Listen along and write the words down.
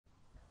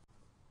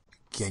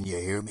Can you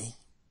hear me?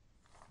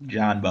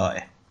 John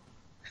Boy.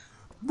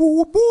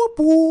 Boo, boo,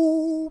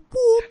 boo,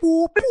 boo,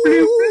 boo,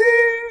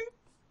 boo.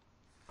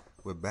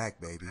 We're back,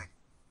 baby.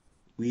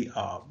 We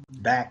are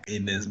back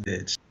in this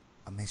bitch.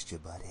 I missed you,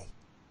 buddy.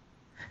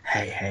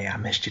 Hey, I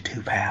missed you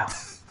too, pal.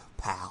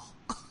 Pal.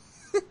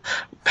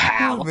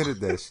 Pal. Who invented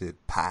that shit?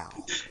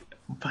 Pal.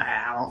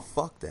 Pal.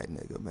 Fuck that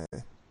nigga, man.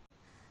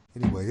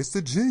 Anyway, it's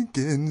the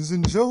Jenkins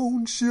and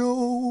Jones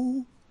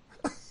show.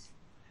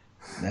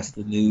 That's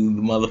the new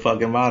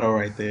motherfucking motto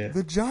right there.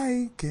 The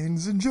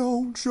Jenkins and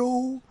Jones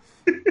show.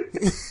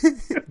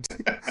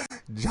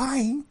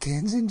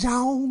 Jenkins and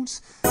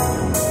Jones.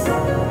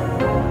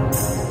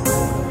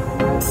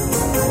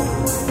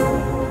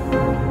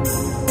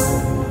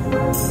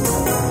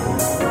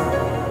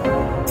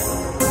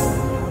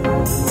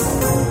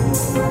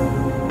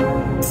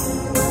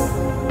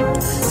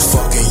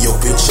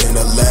 In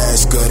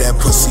Alaska, that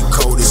pussy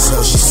cold as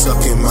hell. She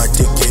sucking my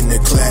dick in the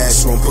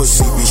classroom.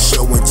 Pussy be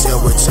show and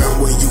tell.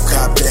 Return when you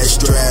cop that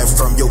strap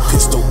from your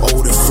pistol.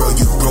 Old and fro,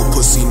 you broke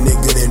pussy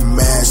nigga. Then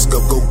mask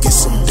up, go get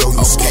some dough.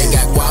 You okay,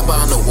 got guap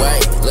on the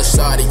way. Lil'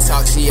 shawty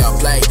talk, she all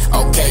play.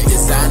 Okay,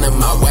 designer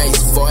my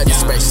waist. 40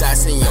 spray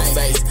shots in your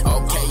face.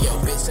 Okay, yo,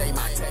 bitch ain't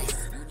my taste.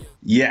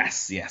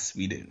 Yes,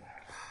 we do.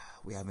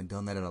 We haven't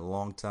done that in a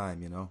long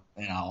time, you know.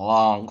 In a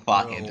long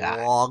fucking time. In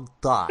a long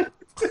time.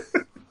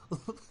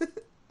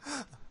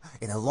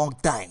 In a long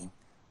time.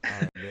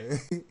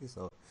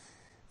 So,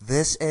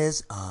 this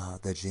is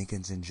the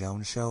Jenkins and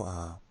Jones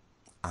show.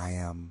 I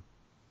am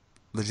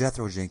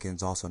LeJethro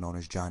Jenkins, also known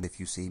as John if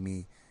you see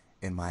me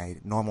in my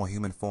normal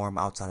human form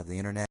outside of the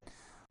internet.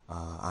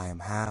 I am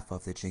half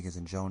of the Jenkins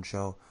and Jones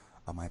show.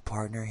 My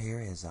partner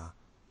here is...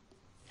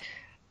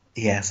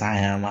 Yes, I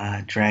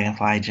am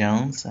Dragonfly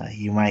Jones.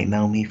 You might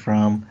know me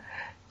from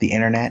the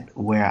internet,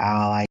 where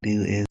all I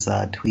do is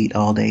tweet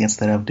all day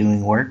instead of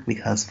doing work,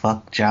 because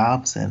fuck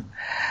jobs, and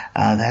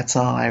that's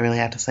all I really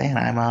have to say, and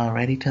I'm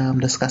ready to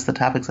discuss the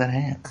topics at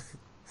hand.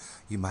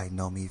 You might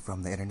know me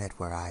from the internet,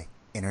 where I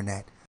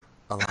internet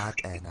a lot,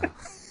 and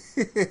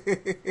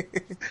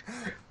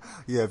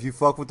yeah, if you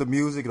fuck with the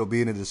music, it'll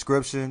be in the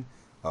description.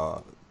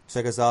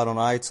 Check us out on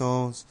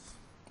iTunes.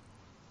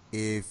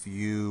 If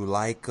you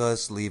like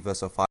us, leave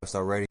us a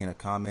 5-star rating and a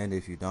comment.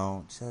 If you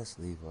don't, just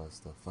leave us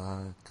the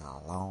fuck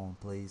alone,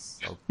 please.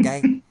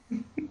 Okay?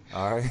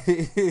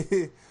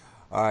 Alright?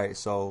 Alright,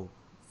 so,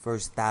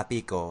 first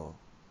topico.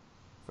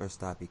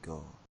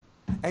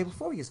 Hey,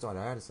 before we get started,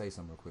 I had to say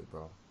something real quick,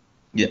 bro.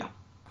 Yeah.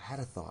 I had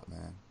a thought,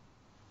 man.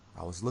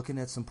 I was looking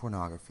at some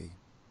pornography.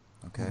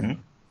 Okay?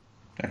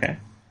 Mm-hmm. Okay.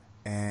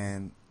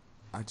 And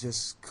I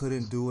just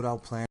couldn't do what I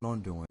planned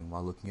on doing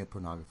while looking at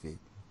pornography.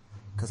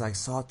 Because I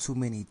saw too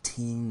many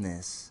teen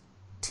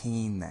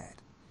that.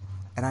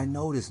 And I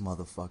know this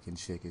motherfucking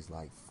chick is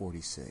like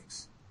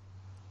 46.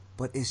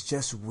 But it's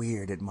just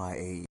weird at my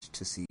age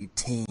to see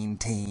teen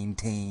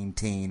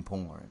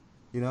porn.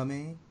 You know what I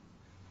mean?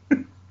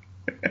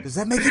 Does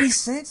that make any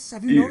sense?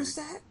 Have you noticed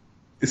that?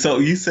 So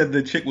you said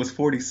the chick was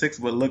 46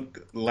 but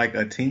looked like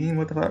a teen?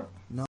 What the fuck?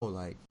 No,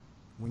 like,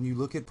 when you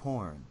look at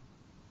porn,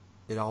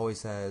 it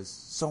always has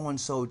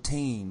so-and-so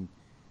teen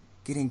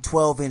getting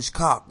 12-inch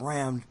cock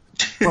rammed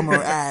from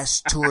her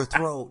ass to her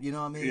throat, you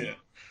know what I mean? Yeah.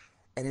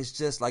 And it's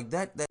just like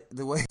that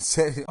the way it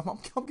said it,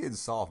 I'm getting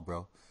soft,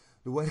 bro.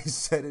 The way it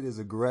said it is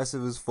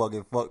aggressive as fuck.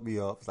 It fucked me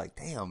up. It's like,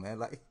 damn, man.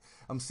 Like,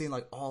 I'm seeing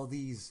like all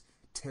these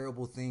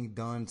terrible things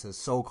done to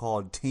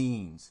so-called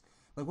teens.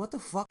 Like, what the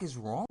fuck is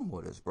wrong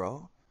with us,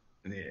 bro?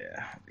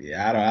 Yeah.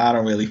 I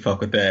don't really fuck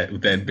with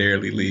that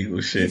barely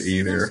legal shit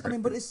either. I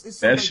mean, but it's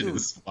that like, shit dude,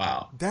 is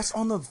wild. That's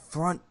on the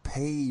front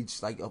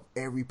page, like, of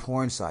every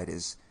porn site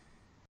is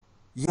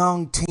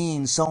young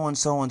teen,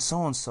 so-and-so and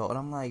so-and-so. And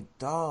I'm like,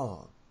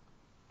 dog,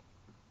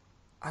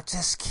 I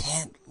just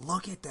can't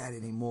look at that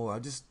anymore. I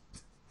just,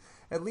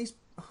 at least,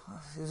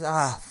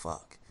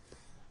 fuck.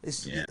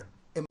 It's, yeah.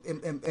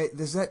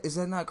 Is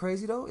that not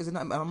crazy, though? Is it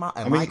not, am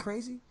I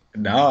crazy?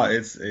 No,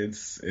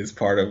 it's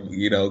part of,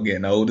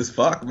 getting old as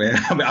fuck, man.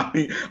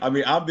 I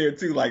mean, I'm there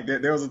too. Like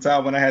there was a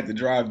time when I had to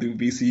drive through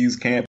VCU's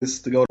campus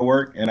to go to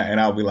work, and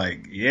I'll be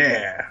like,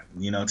 yeah,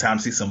 time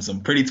to see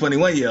some pretty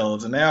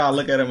 21-year-olds, and now I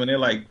look at them and they're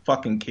like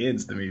fucking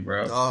kids to me,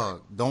 bro.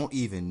 Dog, don't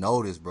even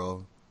notice,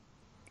 bro.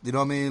 You know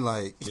what I mean?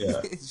 Like,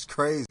 yeah. It's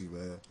crazy,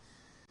 man.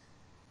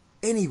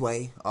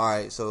 Anyway, all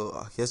right, so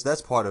I guess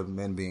that's part of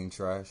men being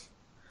trash.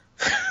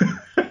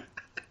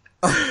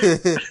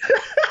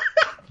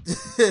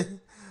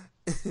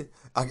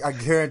 I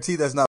guarantee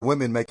that's not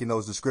women making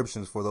those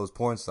descriptions for those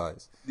porn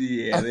sites.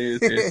 Yeah,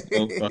 there's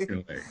no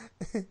fucking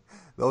way.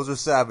 Those are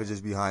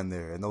savages behind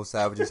there, and those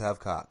savages have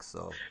cocks.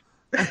 So,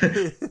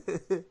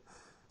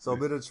 so a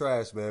bit of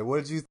trash, man.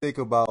 What did you think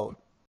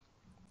about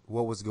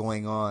what was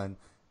going on?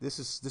 This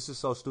is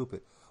so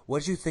stupid. What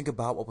did you think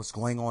about what was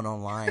going on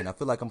online? I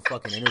feel like I'm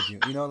fucking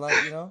interviewing.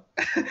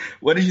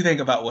 What did you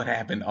think about what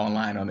happened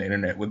online on the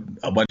internet with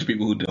a bunch of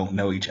people who don't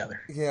know each other?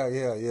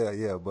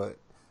 Yeah. But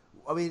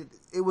I mean,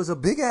 it was a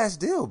big ass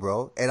deal,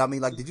 bro. And I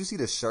mean, like, did you see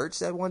the shirts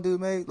that one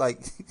dude made?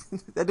 Like,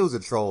 that dude's a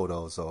troll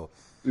though. So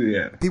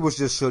Yeah. People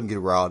just shouldn't get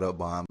riled up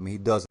by him. I mean, he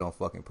does it on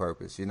fucking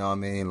purpose. You know what I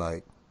mean?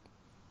 Like,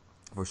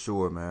 for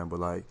sure, man. But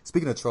like,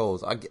 speaking of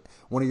trolls,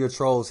 one of your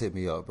trolls hit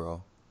me up,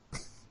 bro.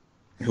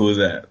 Who was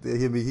that? They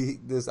hit me.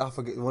 I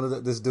forget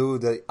this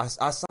dude that I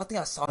think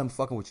I saw him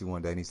fucking with you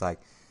one day, and he's like,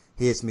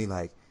 he hits me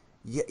like,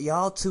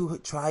 y'all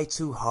try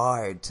too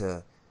hard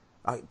to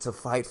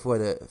fight for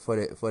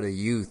the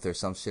youth or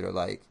some shit, or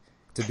like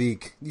to be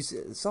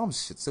some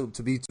shit, so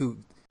to be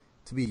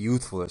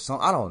youthful or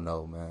something. I don't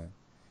know, man.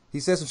 He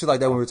said some shit like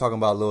that when we were talking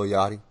about Lil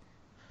Yachty.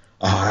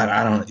 Oh,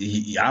 I don't.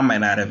 I might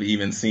not have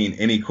even seen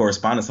any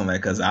correspondence on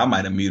that because I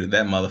might have muted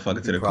that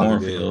motherfucker to the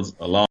cornfields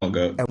a long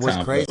ago. And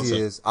what's crazy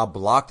is I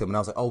blocked him, and I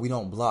was like, "Oh, we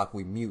don't block,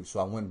 we mute." So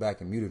I went back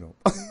and muted him.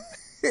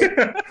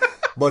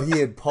 But he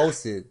had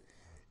posted.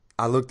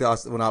 I looked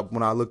at when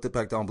I looked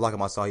back to unblock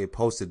him, I saw he had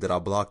posted that I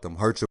blocked him.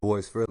 Hurt your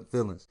boy's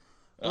feelings.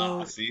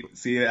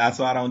 See, that's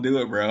why I don't do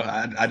it, bro.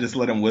 I just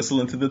let him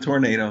whistle into the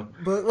tornado.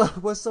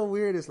 But what's so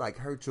weird is like,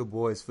 hurt your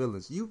boy's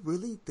feelings. You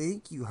really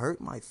think you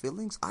hurt my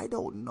feelings? I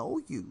don't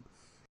know you.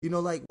 You know,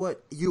 like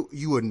what?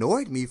 You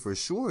annoyed me for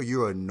sure.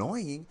 You're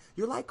annoying.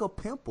 You're like a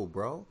pimple,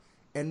 bro.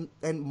 And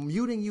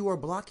muting you or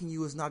blocking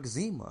you is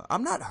Noxzema.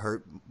 I'm not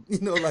hurt.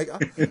 You know, like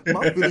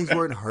my feelings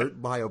weren't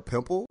hurt by a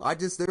pimple.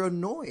 They're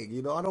annoying.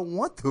 You know, I don't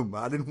want them.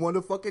 I didn't want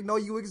to fucking know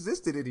you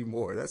existed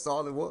anymore. That's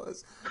all it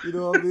was. You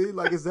know what I mean?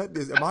 Like,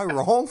 am I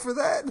wrong for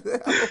that?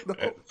 I don't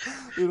know.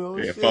 You know,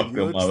 yeah, shit, fuck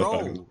you're them a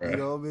troll. bro. You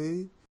know what I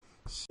mean?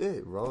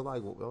 Shit, bro.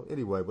 Like, well,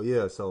 anyway, but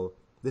yeah. So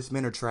this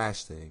men are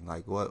trash thing.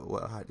 Like, where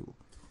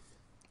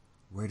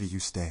do you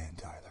stand,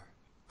 Tyler?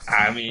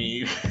 I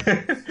mean,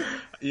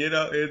 you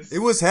know,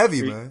 it was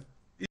heavy, man.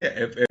 Yeah,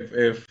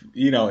 if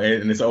you know,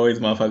 and it's always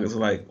motherfuckers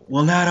like,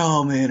 well, not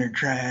all men are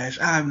trash.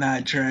 I'm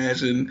not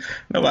trash, and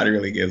nobody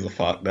really gives a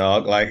fuck,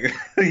 dog. Like,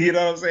 you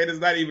know what I'm saying? It's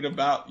not even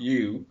about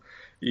you.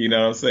 You know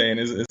what I'm saying?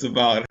 It's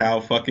about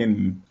how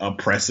fucking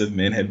oppressive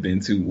men have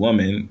been to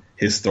women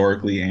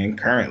historically and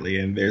currently,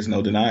 and there's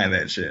no denying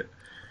that shit.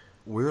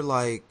 We're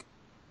like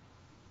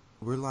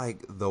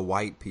the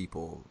white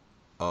people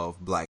of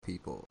black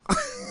people,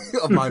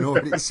 of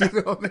minorities. You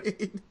know what I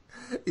mean?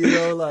 You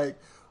know, like,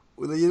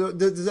 you know,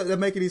 does that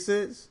make any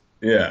sense?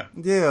 Yeah.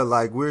 Yeah,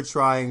 like we're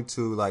trying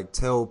to like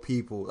tell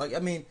people, like, I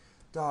mean,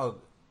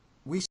 dog,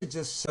 we should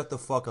just shut the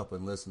fuck up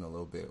and listen a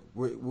little bit.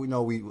 We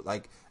know we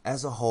like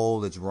as a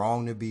whole, it's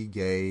wrong to be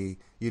gay.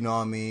 You know what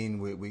I mean?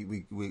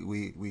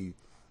 We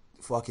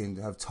fucking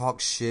have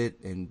talked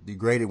shit and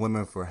degraded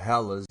women for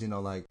hellas. You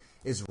know, like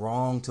it's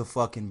wrong to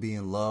fucking be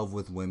in love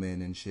with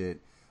women and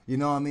shit. You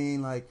know what I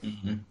mean? Like,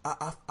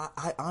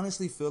 I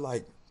honestly feel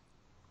like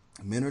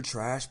men are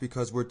trash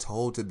because we're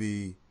told to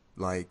be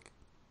like,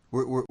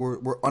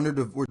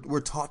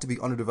 we're taught to be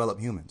underdeveloped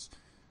humans.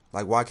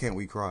 Like, why can't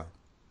we cry?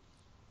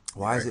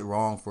 Why is it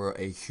wrong for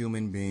a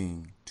human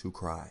being to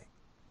cry?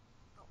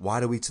 Why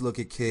do we look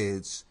at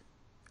kids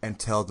and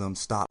tell them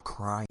stop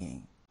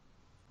crying?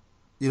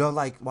 You know,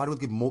 like, why do we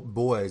look at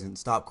boys and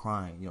stop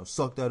crying? You know,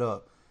 suck that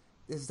up.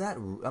 Is that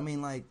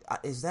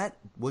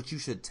what you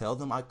should tell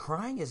them?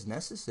 Crying is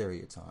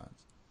necessary at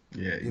times.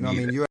 Yeah. You know what I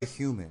mean? You're a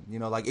human. You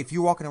know, like if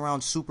you're walking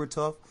around super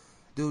tough,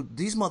 dude,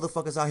 these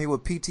motherfuckers out here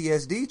with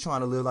PTSD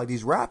trying to live like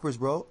these rappers,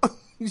 bro.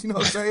 You know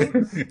what I'm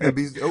saying? And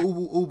be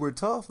uber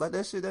tough. Like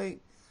that shit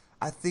ain't.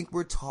 I think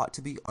we're taught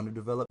to be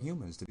underdeveloped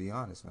humans, to be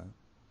honest, man.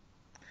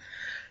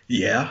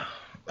 Yeah.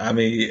 I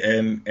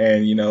mean,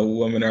 and you know,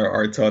 women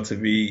are taught to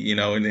be, you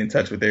know, in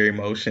touch with their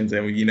emotions,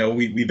 and you know,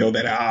 we know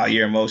that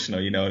you're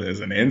emotional, you know, there's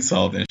an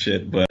insult and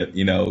shit, but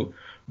you know,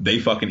 they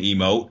fucking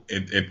emote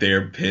if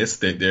they're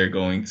pissed that they're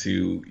going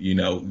to, you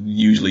know,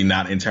 usually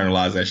not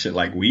internalize that shit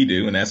like we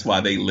do, and that's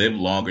why they live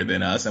longer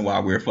than us, and why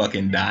we're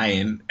fucking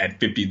dying at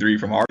 53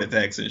 from heart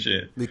attacks and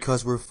shit.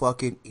 Because we're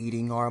fucking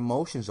eating our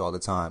emotions all the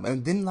time,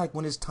 and then like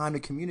when it's time to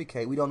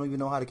communicate, we don't even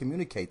know how to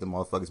communicate the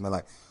motherfuckers, man.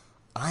 Like,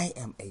 I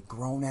am a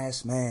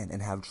grown-ass man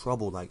and have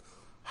trouble, like,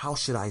 how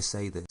should I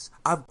say this?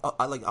 I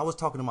was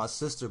talking to my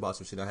sister about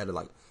some shit. I had to,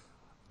 like,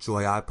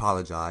 Joy, I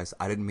apologize.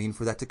 I didn't mean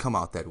for that to come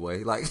out that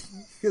way. Like,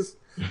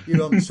 you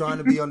know, I'm trying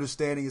to be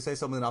understanding and say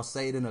something, and I'll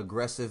say it in an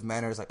aggressive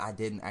manner. It's like, I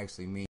didn't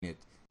actually mean it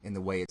in the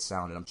way it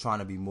sounded. I'm trying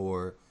to be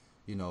more,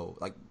 you know,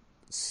 like,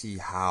 see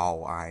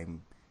how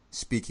I'm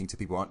speaking to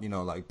people, you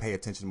know, like, pay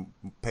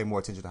more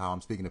attention to how I'm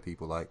speaking to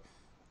people, like,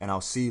 and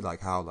I'll see, like,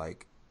 how,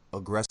 like,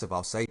 aggressive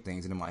I'll say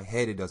things, and in my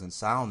head it doesn't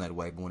sound that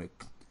way, but when it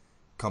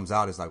comes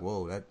out it's like,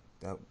 whoa, that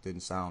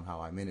didn't sound how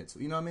I meant it to.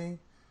 You know what I mean?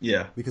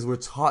 Yeah. Because we're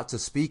taught to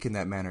speak in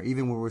that manner,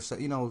 even when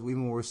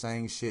we're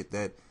saying shit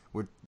that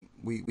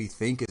we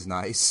think is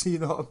nice. You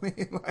know what I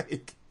mean?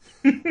 Like,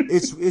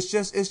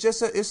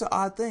 it's an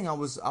odd thing. I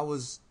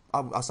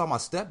saw my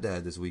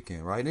stepdad this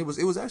weekend, right? And it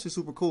was actually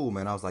super cool,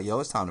 man. I was like, yo,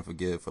 it's time to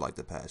forgive for like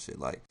the past shit,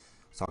 like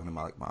talking to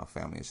my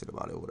family and shit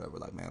about it or whatever.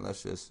 Like, man,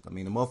 let's just, I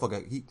mean, the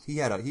motherfucker,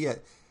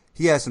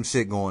 he had some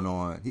shit going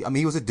on.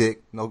 He was a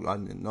dick, no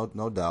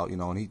doubt, you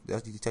know, and he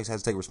has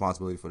to take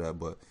responsibility for that.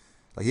 But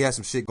like, he had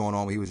some shit going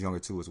on when he was younger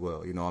too, as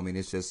well. You know, I mean,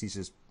 he's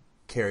just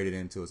carried it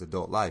into his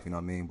adult life. You know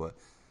what I mean? But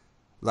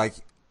like,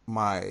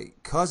 my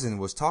cousin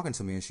was talking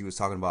to me, and she was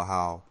talking about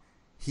how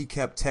he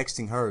kept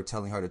texting her,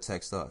 telling her to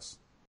text us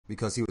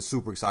because he was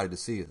super excited to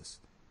see us.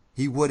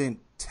 He wouldn't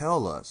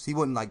tell us. He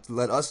wouldn't like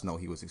let us know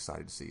he was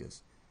excited to see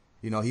us.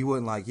 You know, he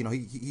wouldn't like, you know,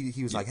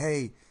 he was like,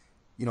 hey,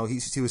 you know, he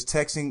was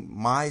texting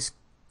my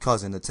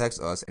cousin to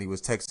text us, and he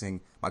was texting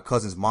my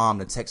cousin's mom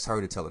to text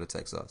her to tell her to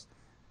text us.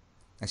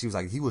 And she was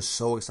like, he was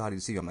so excited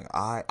to see you. I'm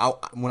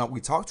like, when we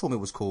talked to him, it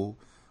was cool,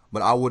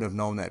 but I wouldn't have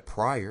known that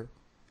prior,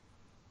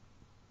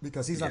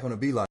 because he's not going to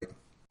be like,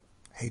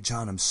 hey,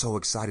 John, I'm so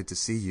excited to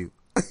see you.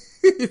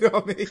 You know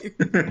what I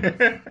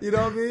mean? You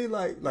know what I mean?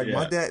 Like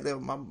my dad,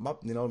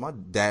 my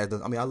dad.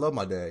 I mean, I love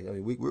my dad. I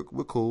mean,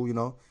 we're cool. You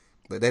know,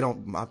 but they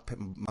don't. My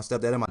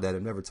stepdad and my dad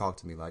have never talked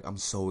to me like, I'm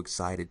so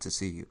excited to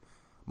see you.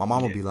 My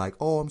mom would be like,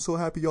 oh, I'm so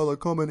happy y'all are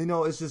coming. You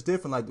know, it's just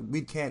different. Like,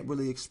 we can't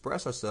really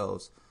express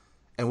ourselves,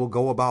 and we'll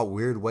go about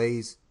weird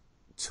ways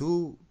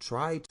to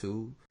try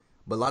to,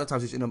 but a lot of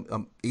times it's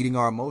eating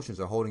our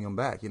emotions or holding them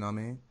back. You know what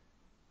I mean?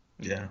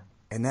 Yeah.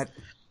 And that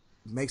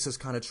makes us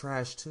kind of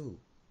trash too.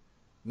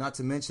 Not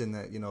to mention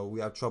that, you know, we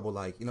have trouble,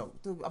 like, you know,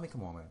 dude, I mean,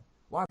 come on, man.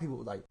 Why are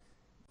people, like,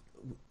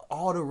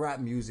 all the rap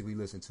music we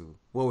listen to,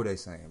 what were they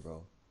saying,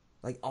 bro?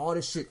 Like, all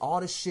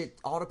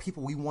the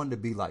people we wanted to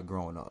be like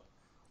growing up,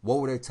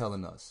 what were they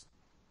telling us?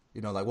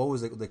 You know, like, what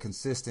was the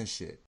consistent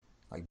shit?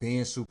 Like,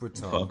 being super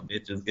tough. Fuck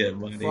bitches, get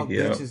money. Fuck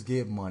bitches,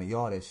 get money,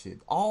 all that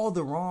shit. All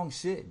the wrong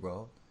shit,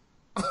 bro.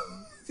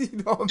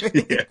 You know what I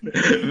mean? Yeah.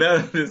 None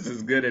of this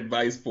is good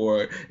advice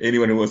for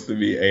anyone who wants to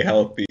be a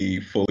healthy,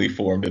 fully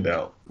formed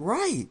adult.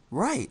 Right.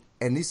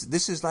 And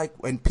this is like,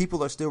 and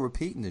people are still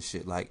repeating this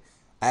shit. Like,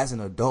 as an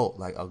adult,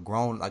 like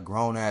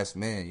grown ass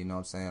men, you know what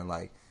I'm saying?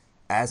 Like,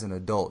 as an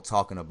adult,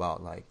 talking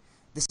about like,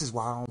 this is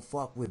why I don't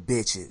fuck with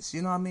bitches.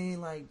 You know what I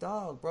mean? Like,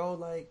 dog, bro,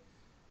 like,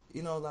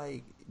 you know,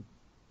 like,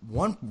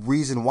 one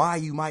reason why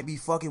you might be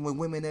fucking with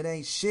women that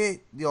ain't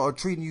shit, you know, or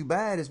treating you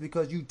bad is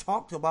because you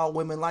talked about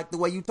women like the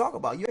way you talk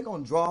about. You ain't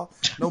gonna draw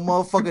no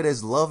motherfucker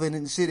that's loving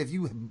and shit if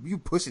you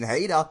pushing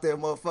hate out there,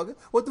 motherfucker.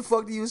 What the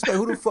fuck do you expect?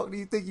 Who the fuck do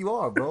you think you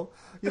are, bro?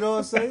 You know what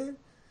I'm saying?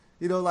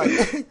 You know, like,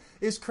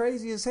 it's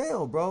crazy as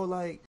hell, bro.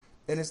 Like,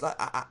 and it's like,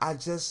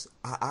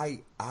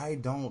 I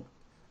don't,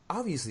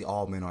 obviously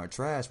all men aren't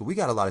trash, but we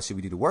got a lot of shit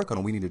we need to work on,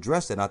 and we need to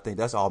address that. And I think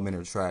that's all men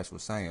are trash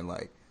was saying,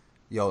 like,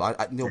 yo,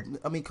 I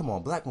mean, come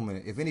on, black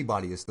women, if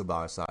anybody is still by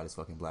our side, it's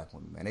fucking black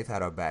women, man. They've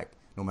had our back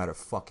no matter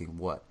fucking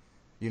what.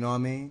 You know what I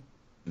mean?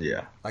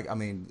 Yeah. Like, I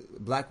mean,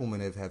 black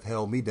women have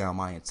held me down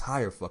my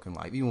entire fucking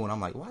life. Even when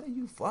I'm like, why do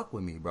you fuck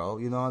with me, bro?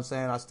 You know what I'm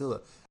saying? I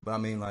still, but I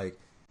mean, like,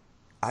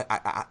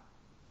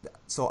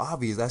 so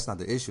obvious that's not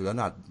the issue. They're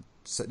not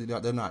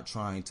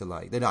trying to,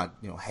 like, they're not,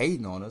 you know,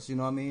 hating on us, you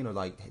know what I mean? Or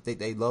like,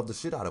 they love the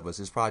shit out of us.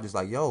 It's probably just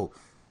like, yo,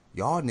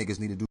 y'all niggas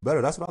need to do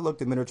better. That's what I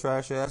looked at men are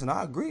trash ass, and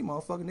I agree,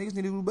 motherfucking niggas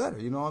need to do better.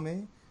 You know what I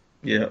mean?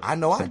 Yeah. I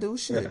know I do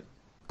shit.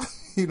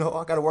 You know,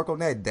 I gotta work on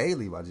that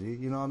daily, my G.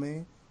 You know what I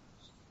mean?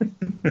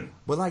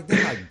 But like,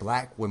 then like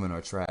black women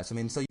are trash. I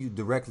mean, so you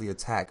directly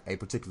attack a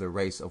particular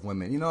race of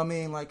women. You know what I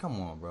mean? Like, come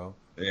on, bro.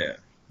 Yeah.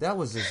 That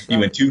was just You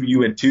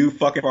went too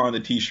fucking far on the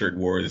t-shirt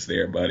wars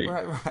there, buddy.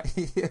 right.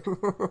 Yeah,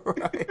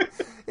 right.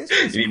 It's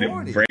just You need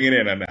corny. to bring it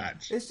in a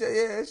notch. It's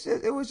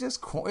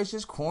just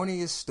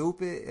corny, it's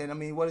stupid, and I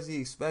mean, what is he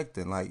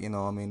expecting? Like, you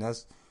know, I mean,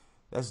 that's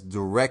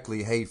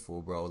directly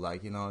hateful, bro.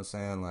 Like, you know what I'm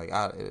saying? Like,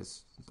 I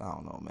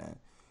don't know, man.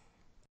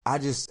 I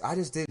just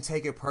didn't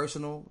take it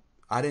personal.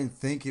 I didn't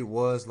think it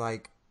was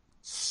like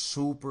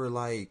super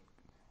like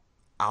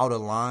out of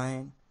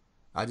line.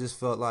 I just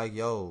felt like,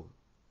 yo,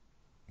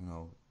 you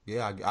know,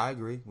 yeah, I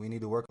agree. We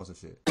need to work on some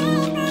shit.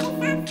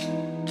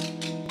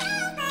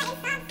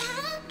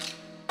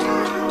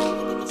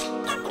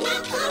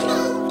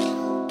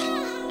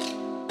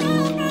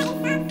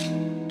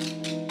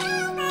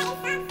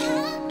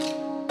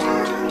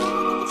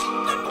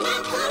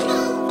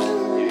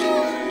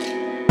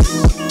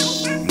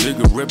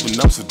 Nigga ripping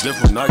up so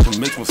different, I can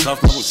mix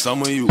myself up with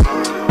some of you.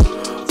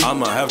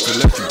 I'ma have to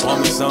let you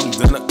bump me something,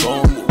 then I go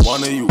on with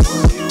one of you.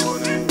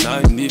 Now I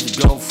ain't even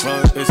go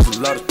front, it's a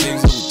lot of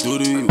things that will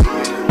do to you.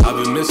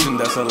 I've been missing,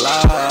 that's a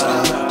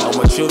lie. All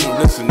my children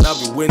listen, I've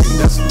been winning,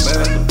 that's a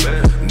bet.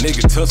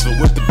 Nigga tussle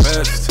with the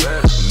best.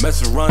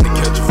 Mess around and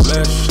catch a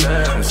flesh.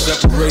 I'm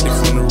separated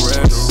from the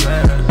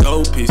rest.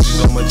 Gold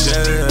pieces on my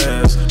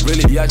chest.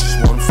 Really, I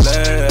just wanna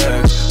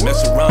flex.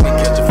 Mess around and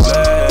catch a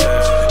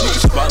flesh. You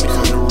can spot me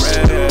from the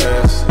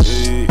rest.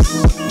 Hey.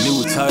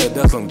 New attire,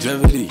 that's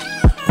longevity.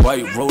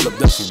 White roll up,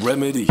 that's a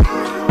remedy.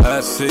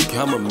 Ass sick,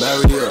 I'ma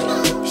marry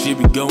her. She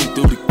be going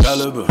through the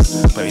caliber.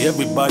 Pay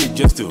everybody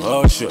just to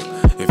hush her.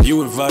 If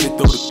you invited,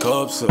 throw the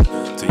cups up.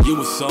 Till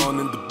you a song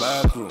in the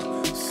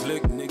bathroom.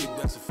 Slick nigga,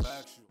 that's a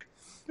factual.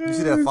 You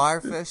see that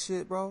Firefest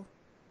shit, bro?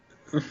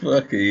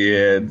 Fucking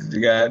yeah,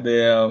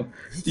 goddamn.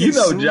 He You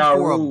know sued Ja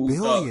for Rule. $1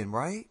 billion,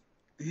 right?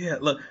 Yeah,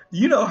 look,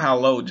 you know how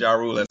low Ja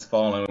Rule has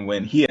fallen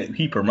when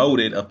he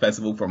promoted a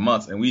festival for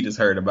months, and we just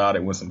heard about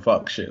it when some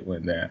fuck shit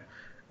went down.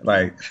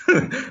 Like,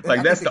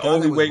 like that's the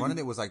only way. Running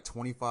it was like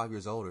 25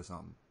 years old or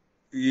something.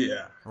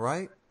 Yeah.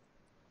 Right?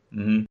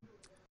 Mm-hmm.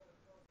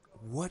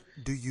 What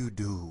do you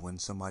do when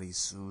somebody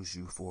sues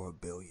you for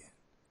 $1 billion?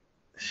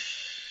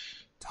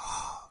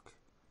 Dog,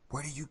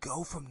 where do you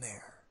go from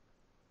there?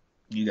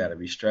 You gotta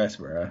be stressed,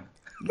 bro.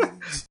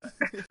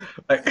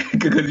 Like,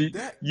 because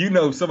you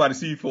know, somebody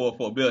see you for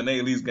 $1 billion, they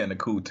at least getting a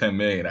cool 10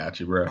 million out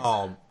you, bro.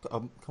 Oh,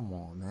 come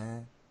on,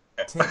 man.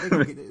 10, they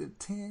gonna get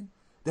 10.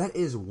 That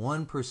is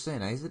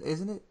 1%,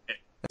 isn't it?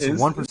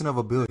 That's 1% of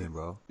 $1 billion,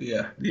 bro.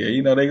 Yeah.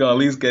 You know they gonna at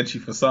least get you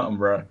for something,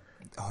 bro.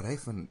 Oh, they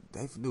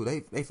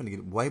finna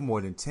get way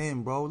more than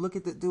 10, bro. Look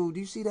at the dude. Do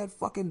you see that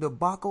fucking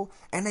debacle?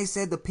 And they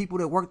said the people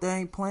that work there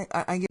ain't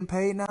getting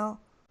paid now.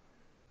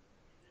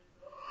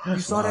 You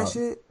saw that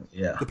shit?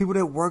 Yeah. The people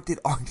that worked at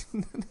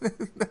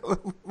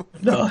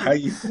No, how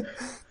you?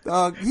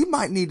 Dog, he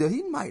might need to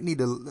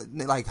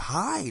like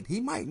hide.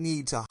 He might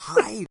need to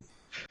hide.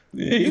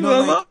 Yeah, you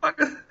know,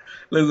 motherfucker.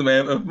 Listen,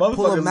 man, if motherfuckers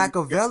pull a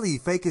Machiavelli,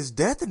 fake his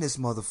death in this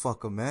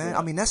motherfucker, man. Yeah.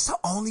 I mean, that's the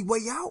only way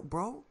out,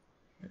 bro.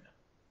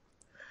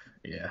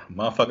 Yeah,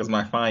 motherfuckers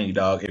might find you,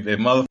 dog. If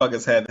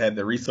motherfuckers had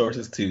the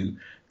resources to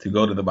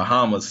go to the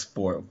Bahamas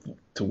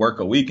to work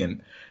a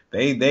weekend,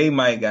 they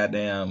might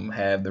goddamn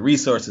have the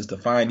resources to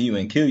find you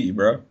and kill you,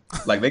 bro.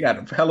 Like they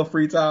got hella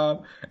free time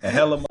and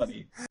hella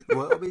money.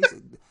 Well, I mean,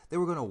 they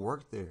were gonna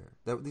work there.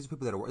 These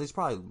people that are these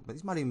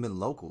might even been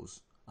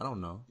locals. I don't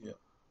know. Yeah.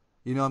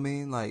 You know what I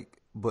mean? Like,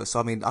 but so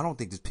I mean, I don't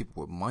think these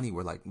people with money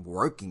were like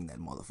working that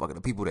motherfucker.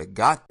 The people that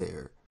got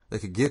there, they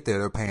could get there.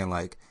 They're paying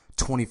like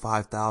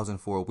 $25,000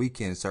 for a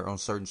weekend on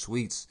certain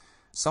suites.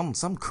 Some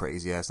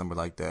crazy ass number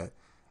like that.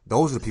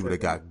 Those are the people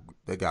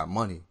that got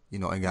money, you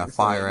know, and got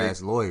fire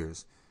ass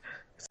lawyers.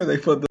 So they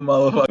put the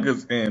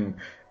motherfuckers in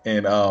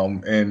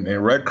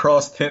Red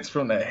Cross tents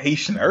from the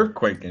Haitian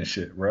earthquake and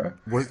shit, bro.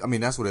 I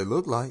mean, that's what it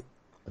looked like.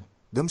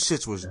 Them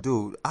shits was,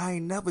 dude, I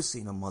ain't never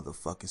seen a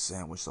motherfucking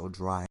sandwich so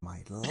dry in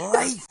my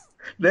life.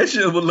 That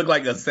shit would look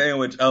like a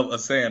sandwich of a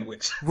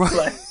sandwich. Right.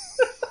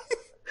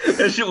 Like,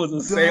 that shit was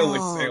a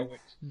sandwich.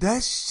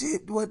 That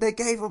shit, what they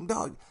gave them,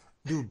 dog.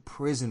 Dude,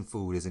 prison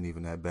food isn't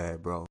even that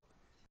bad, bro.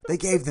 They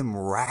gave them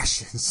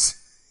rations.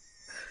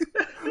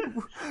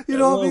 You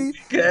know what I mean?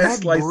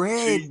 That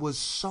bread was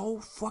so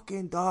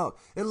fucking dog.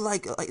 It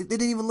it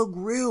didn't even look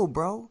real,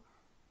 bro.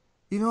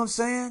 You know what I'm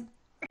saying?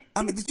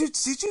 I mean, did you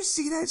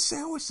see that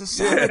sandwich? The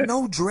salad,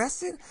 no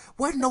dressing?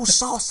 Wasn't no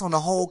sauce on the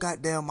whole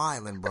goddamn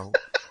island, bro.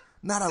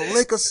 Not a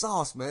lick of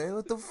sauce, man.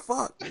 What the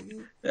fuck,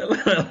 nigga?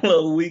 That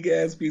little weak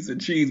ass piece of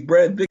cheese,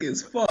 bread thick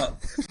as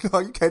fuck. No,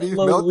 you can't even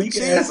melt the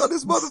cheese on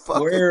this motherfucker.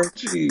 Square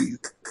cheese.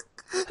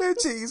 That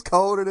cheese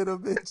colder than a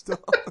bitch,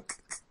 dog.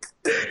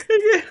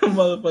 Yeah,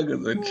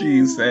 motherfuckers a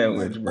cheese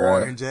sandwich, bro.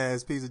 Orange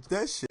ass piece of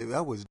that shit.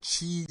 That was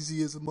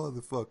cheesy as a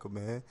motherfucker,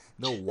 man.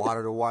 No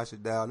water to wash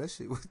it down. That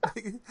shit was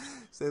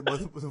said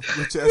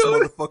rich ass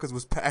motherfuckers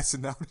was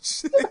passing out and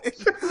shit.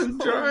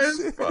 Dry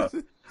as fuck.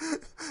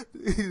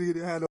 They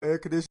had no air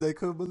conditioning. They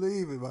couldn't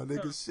believe it, my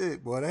nigga.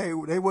 Shit, boy,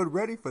 they weren't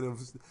ready for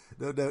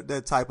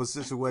that type of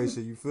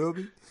situation. You feel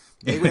me?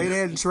 They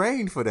hadn't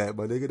trained for that,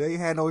 my nigga. They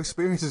had no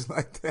experiences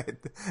like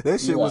that. That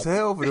shit was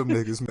hell for them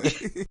niggas,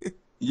 man.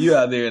 You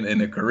out there in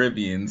the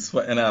Caribbean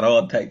sweating out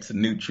all types of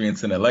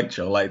nutrients and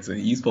electrolytes,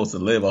 and you supposed to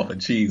live off a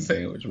cheese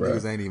sandwich, bro.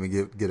 Niggas ain't even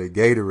get a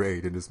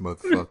Gatorade in this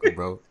motherfucker,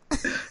 bro.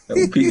 No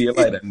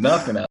Pedialyte or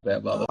nothing out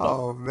that motherfucker.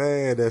 Oh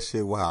man, that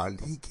shit wild.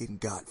 He getting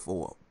got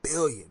for $1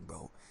 billion,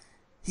 bro.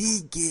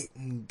 He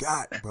getting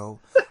got, bro.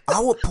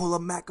 I would pull a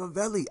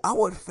Machiavelli. I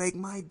would fake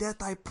my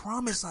death. I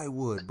promise I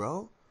would,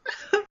 bro.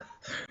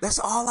 That's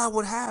all I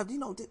would have. You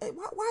know,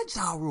 why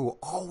Ja Rule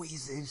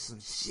always in some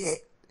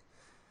shit?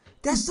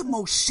 That's the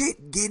most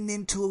shit getting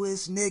into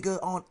this nigga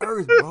on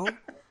earth, bro.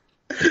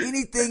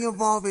 Anything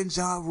involving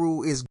Ja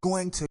Rule is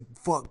going to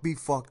be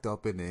fucked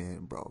up in the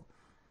end, bro.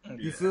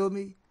 You feel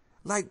me?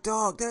 Like,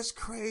 dog, that's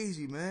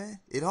crazy, man.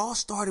 It all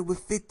started with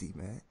 50,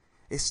 man.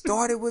 It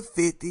started with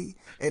 50,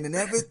 and then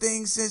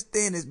everything since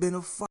then has been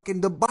a fucking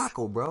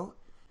debacle, bro.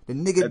 The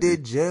nigga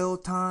did jail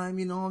time,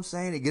 you know what I'm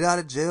saying? He get out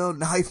of jail,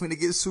 now he finna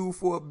get sued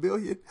for $1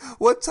 billion.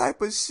 What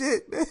type of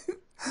shit, man?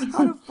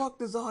 How the fuck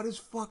does all this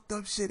fucked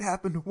up shit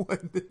happen to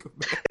one nigga,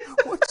 man?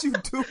 What you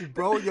do,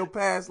 bro, in your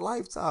past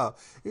lifetime?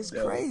 It's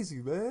crazy,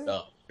 man.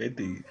 No,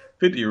 50.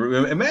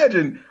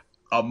 Imagine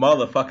a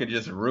motherfucker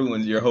just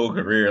ruins your whole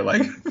career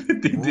like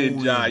 50 did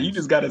John. You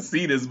just gotta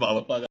see this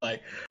motherfucker.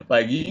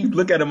 Like you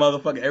look at a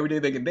motherfucker every day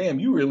thinking, damn,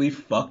 you really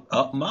fucked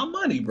up my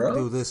money, bro.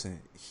 Dude,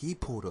 listen, he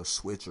pulled a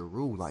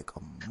switcheroo like a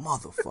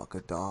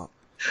motherfucker, dog.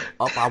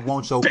 Up, I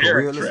want your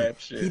career.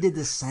 Listen, he did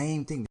the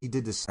same thing. He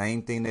did the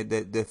same thing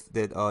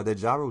that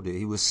Ja Rule did.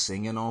 He was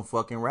singing on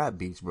fucking rap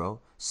beats, bro.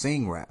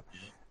 Sing rap.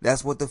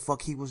 That's what the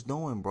fuck he was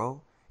doing,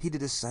 bro. He did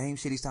the same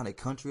shit. He sounded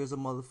country as a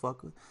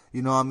motherfucker.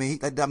 You know what I mean?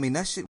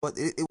 That shit. But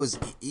it was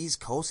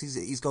East Coast. He's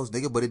an East Coast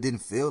nigga, but it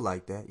didn't feel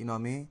like that. You know what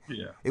I mean?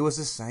 Yeah. It was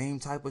the same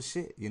type of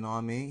shit. You know what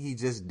I mean? He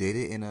just did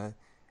it in a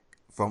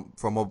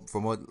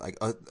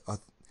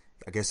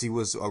I guess he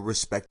was a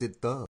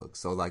respected thug,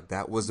 so like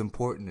that was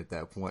important at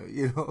that point.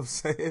 You know what I'm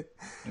saying?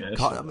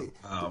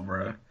 Yeah,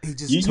 bro. He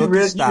just you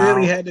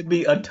really had to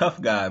be a tough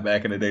guy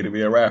back in the day to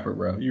be a rapper,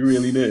 bro. You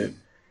really did.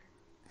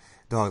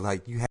 Dog,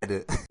 like you had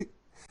to.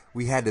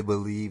 we had to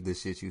believe the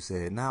shit you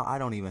said. Now I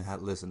don't even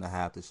listen to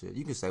half the shit.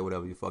 You can say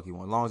whatever you fuck you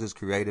want, as long as it's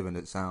creative and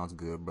it sounds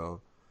good,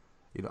 bro.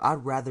 You know,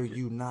 I'd rather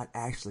you not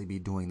actually be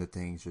doing the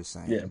things you're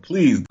saying. Yeah,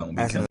 please don't.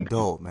 As an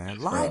adult, man,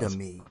 lie to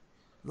me.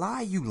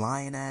 Lie, you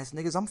lying ass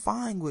niggas. I'm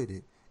fine with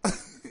it.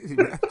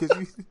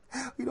 Because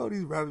you know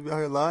these rappers be out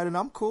here lying, and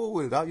I'm cool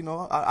with it.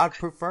 I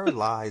prefer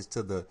lies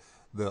to the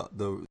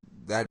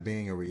that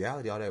being a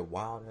reality. All that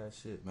wild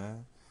ass shit,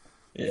 man.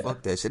 Yeah.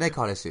 Fuck that shit. They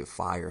call that shit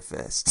Fire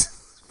Fest.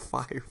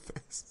 Fire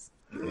Fest.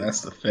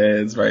 That's the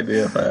feds right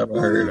there. If I ever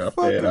heard of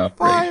Fed operation.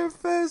 Fire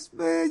Fest,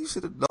 man. You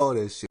should have known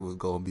that shit was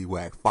gonna be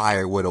whack.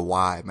 Fire with a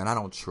Y, man. I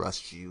don't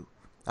trust you.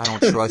 I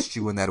don't trust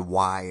you in that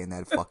Y and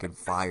that fucking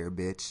fire,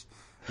 bitch.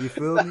 You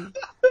feel me?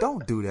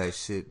 Don't do that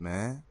shit,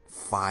 man.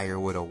 Fire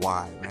with a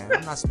Y, man.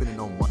 I'm not spending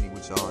no money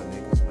with y'all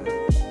niggas, man.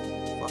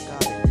 Fuck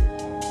out of here.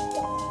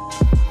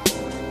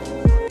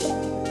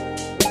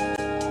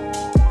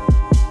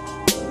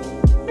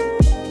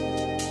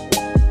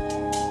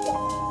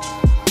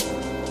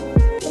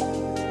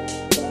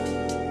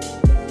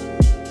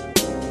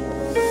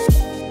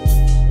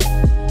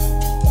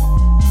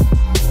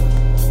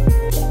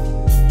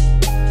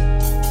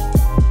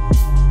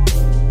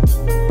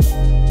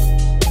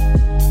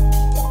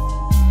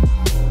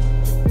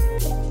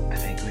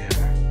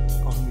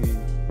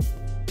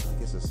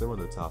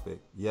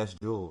 Yes,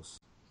 Jules.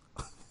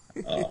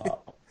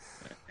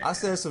 I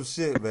said some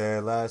shit,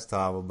 man, last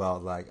time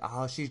about like,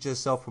 she's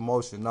just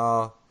self-promotion.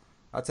 Nah,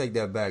 I take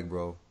that back,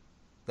 bro.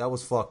 That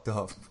was fucked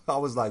up. I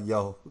was like,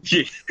 yo,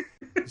 she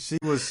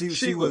was,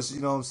 you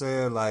know what I'm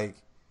saying? Like,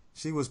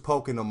 she was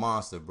poking the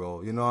monster,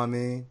 bro. You know what I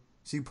mean?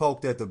 She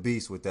poked at the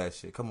beast with that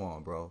shit. Come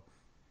on, bro.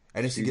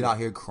 And then she get out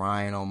here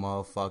crying on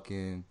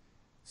motherfucking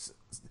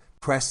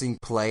pressing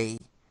play.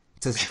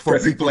 For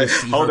people to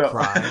see her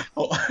cry.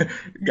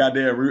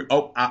 Goddamn!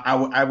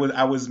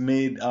 I was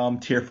mid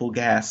tearful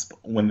gasp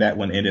when that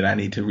one ended. I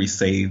need to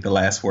re-say the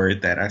last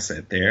word that I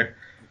said there.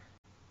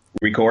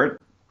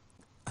 Record.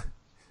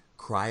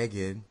 Cry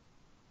again.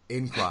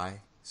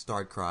 Cry.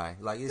 Start cry.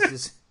 Like it's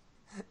just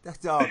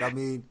that dog. I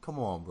mean, come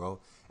on, bro.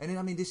 And then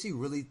I mean, did she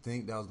really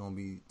think that was gonna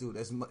be, dude?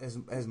 As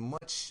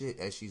much shit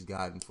as she's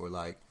gotten for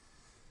like,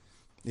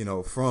 you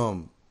know,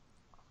 from,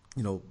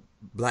 you know,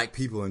 black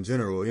people in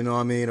general, you know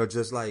what I mean? Or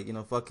just like, you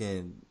know,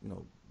 fucking, you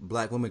know,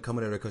 black women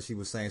coming at her because she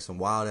was saying some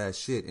wild ass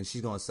shit and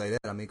she's gonna say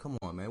that. I mean, come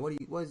on, man. What,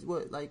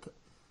 like,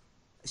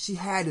 she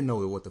had to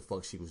know what the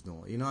fuck she was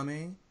doing, you know what I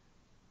mean?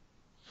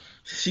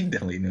 She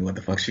definitely knew what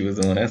the fuck she was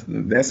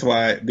doing. That's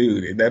why,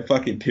 dude, that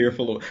fucking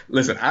tearful.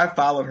 Listen, I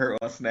followed her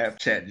on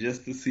Snapchat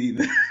just to see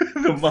the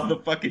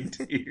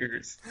motherfucking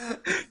tears.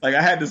 Like,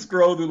 I had to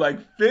scroll through like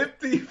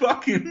 50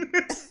 fucking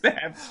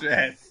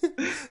Snapchats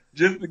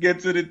just to get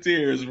to the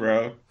tears,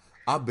 bro.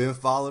 I've been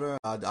following her.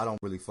 I don't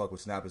really fuck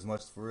with Snap as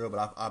much for real,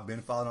 but I've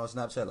been following her on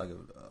Snapchat. Like,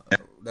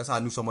 that's how I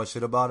knew so much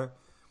shit about her.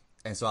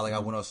 And so I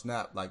went on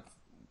Snap like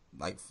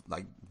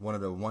one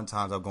of the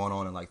times I've gone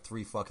on in like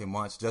 3 fucking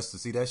months just to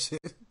see that shit.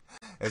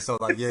 And so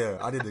like, yeah,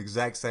 I did the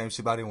exact same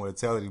shit, but I didn't want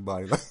to tell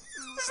anybody. Like,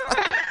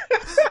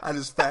 I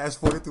just fast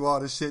forwarded through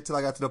all this shit till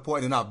I got to the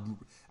point, and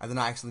then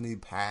I actually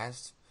need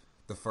past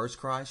the first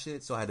cry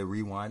shit, so I had to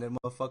rewind that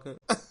motherfucker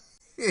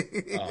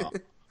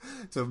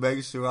to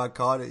make sure I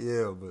caught it.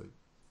 Yeah, but.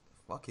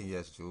 Fucking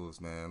yes, Jules,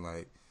 man.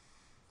 Like,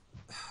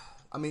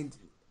 I mean,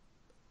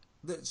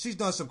 she's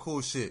done some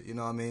cool shit, you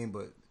know what I mean?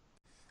 But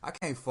I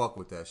can't fuck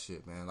with that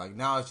shit, man. Like,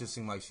 now it just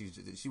seemed like she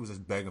was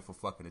just begging for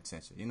fucking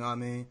attention, you know what I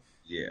mean?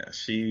 Yeah,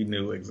 she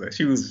knew exactly.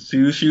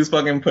 She was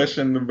fucking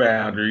pushing the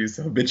boundaries,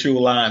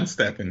 habitual line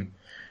stepping.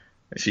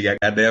 She got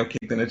goddamn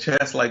kicked in the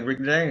chest like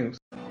Rick James.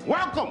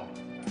 Welcome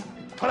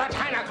to the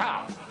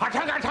Chinatown. A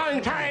Chinatown,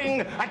 a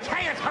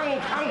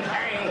Chinatown,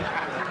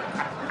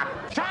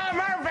 Sean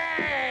Murphy.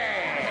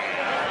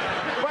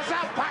 What's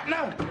up,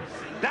 partner?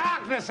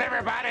 Darkness,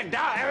 everybody.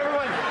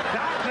 Everyone,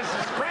 darkness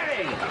is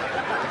spreading. Go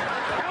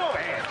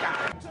ahead,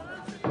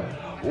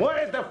 John.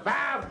 What is the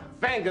 5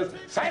 fingers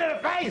say to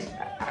the face?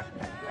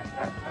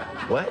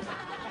 What?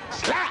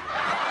 Slap.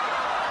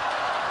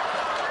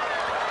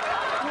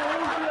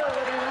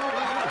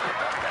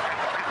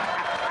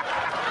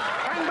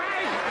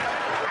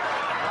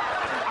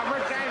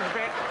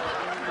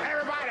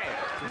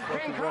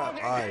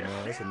 All right,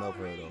 man. That's enough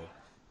of it, though.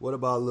 What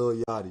about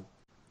Lil Yachty?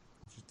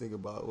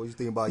 What you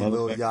think about your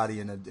Lil Yachty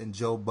and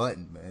Joe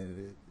Budden,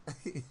 man?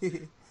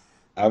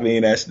 I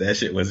mean, that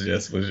shit was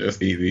just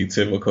the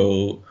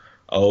typical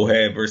old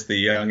head versus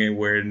the youngin',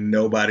 where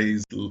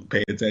nobody's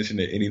paying attention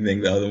to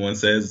anything the other one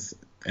says,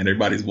 and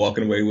everybody's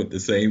walking away with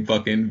the same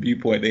fucking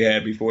viewpoint they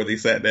had before they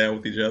sat down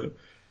with each other.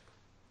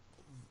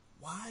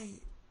 Why?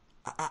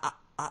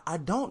 I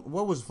don't.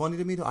 What was funny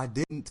to me though, I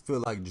didn't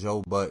feel like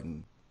Joe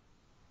Budden,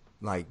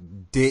 I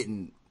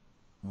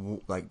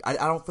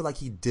don't feel like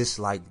he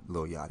disliked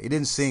Lil Yachty. It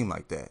didn't seem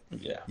like that.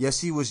 Yeah.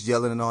 Yes, he was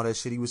yelling and all that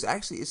shit. He was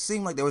actually. It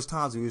seemed like there was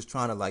times he was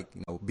trying to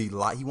be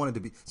like. He wanted to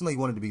be. It seemed like he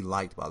wanted to be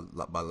liked by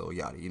Lil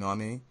Yachty. You know what I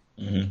mean?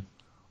 Mm-hmm.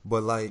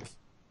 But like,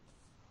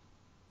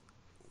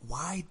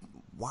 why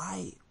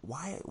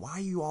are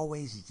you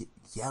always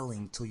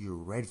yelling till you're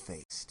red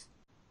faced?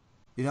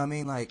 You know what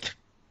I mean? Like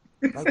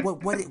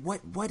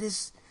what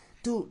is,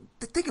 dude?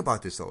 Think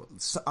about this though.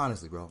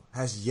 Honestly, bro,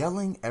 has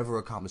yelling ever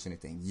accomplished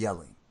anything?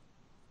 Yelling.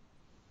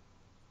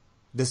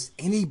 Does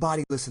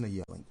anybody listen to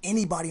yelling?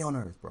 Anybody on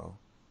earth, bro?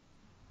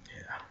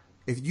 Yeah.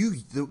 If you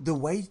the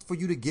way for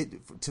you to get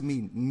to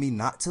me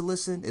not to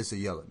listen is to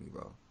yell at me,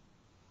 bro.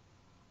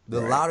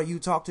 The louder you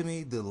talk to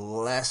me, the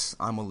less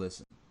I'ma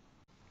listen.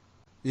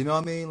 You know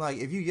what I mean? Like,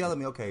 if you yell at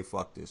me, okay,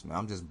 fuck this, man.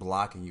 I'm just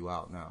blocking you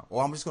out now.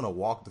 Or I'm just going to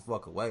walk the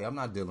fuck away. I'm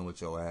not dealing with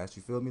your ass.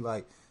 You feel me?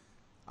 Like,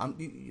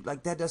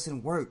 like that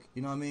doesn't work.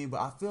 You know what I mean?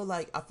 But I feel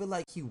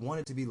like he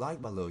wanted to be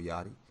liked by Lil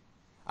Yachty.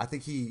 I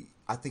think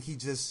he's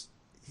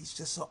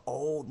just an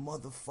old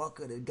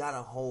motherfucker that got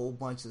a whole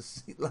bunch of,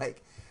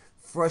 like,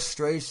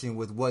 frustration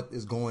with what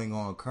is going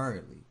on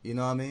currently. You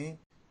know what I mean?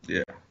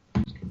 Yeah.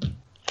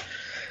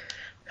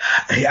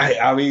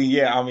 I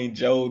mean,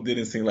 Joe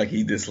didn't seem like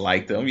he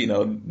disliked them. You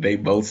know, they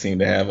both seem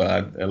to have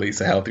at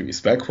least a healthy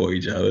respect for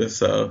each other.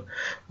 So,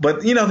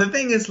 but you know, the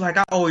thing is, like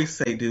I always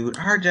say, dude,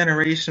 our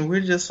generation, we're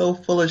just so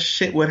full of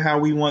shit with how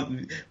we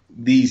want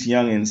these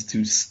youngins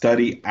to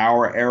study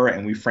our era,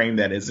 and we frame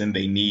that as in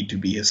they need to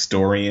be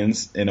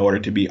historians in order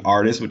to be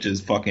artists, which is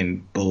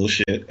fucking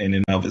bullshit in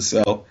and of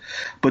itself.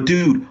 But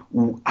dude,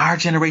 our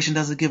generation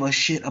doesn't give a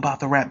shit about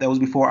the rap that was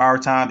before our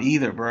time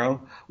either, bro.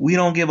 We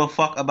don't give a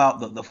fuck about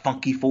the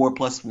funky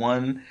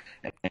 4+1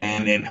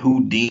 and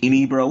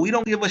Houdini, bro. We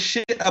don't give a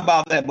shit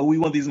about that, but we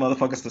want these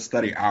motherfuckers to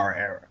study our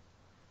era.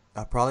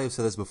 I probably have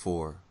said this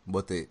before,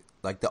 but the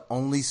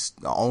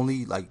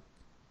only like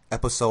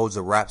episodes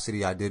of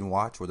Rhapsody I didn't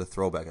watch were the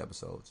throwback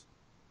episodes.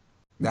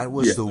 That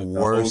was the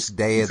worst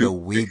day of the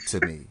week to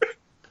me.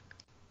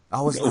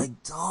 I was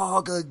like,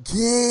 dog,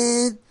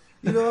 again?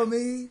 You know what I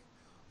mean?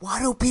 Why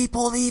do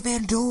people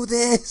even do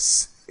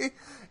this?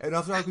 And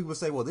I'm sorry, people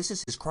say, well, this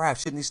is his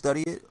craft. Shouldn't he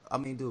study it? I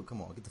mean, dude,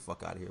 come on, get the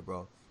fuck out of here,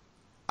 bro.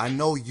 I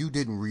know you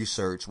didn't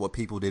research what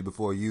people did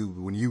before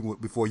you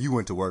before you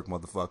went to work,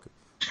 motherfucker.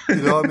 You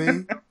know what I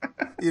mean?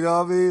 You know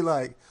what I mean?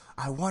 Like,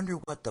 I wonder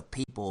what the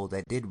people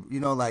that did,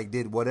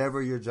 did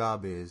whatever your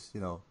job is,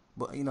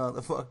 but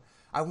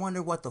I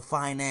wonder what the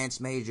finance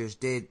majors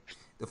did,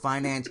 the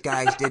finance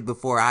guys did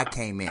before I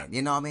came in.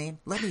 You know what I mean?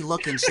 Let me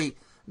look and see.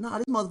 Nah,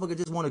 this motherfucker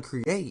just want to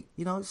create,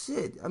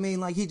 shit. I mean,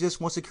 like, he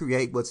just wants to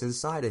create what's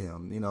inside of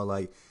him,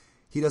 like,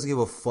 he doesn't give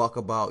a fuck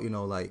about,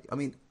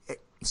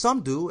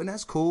 some do, and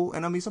that's cool,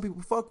 and I mean, some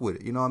people fuck with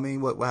it, you know what I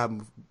mean, what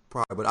happened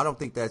prior, but I don't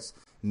think that's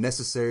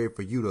necessary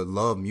for you to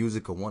love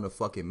music or want to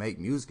fucking make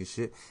music and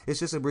shit. It's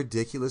just a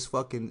ridiculous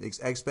fucking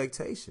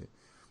expectation,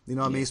 you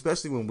know what I mean,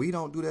 especially when we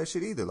don't do that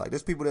shit either. Like,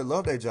 there's people that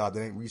love their job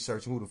that ain't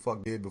researching who the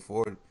fuck did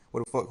before,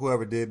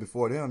 whoever did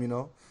before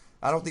them,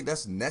 I don't think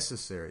that's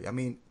necessary. I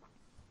mean,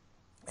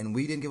 and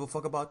we didn't give a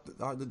fuck about,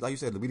 like you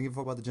said, we didn't give a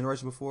fuck about the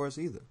generation before us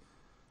either.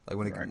 Like,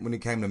 when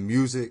it came to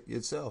music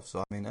itself.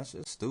 So, I mean, that's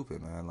just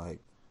stupid, man. Like,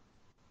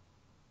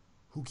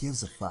 who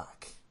gives a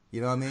fuck?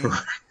 You know what I mean?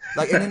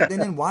 Like, and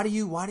then why do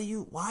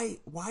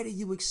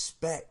you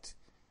expect,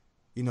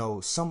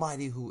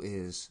 somebody who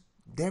is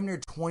damn near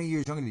 20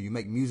 years younger than you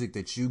make music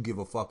that you give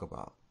a fuck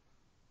about?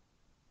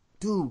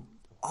 Dude,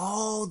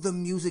 all the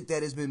music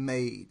that has been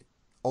made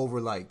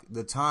over, like,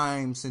 the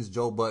time since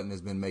Joe Budden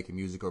has been making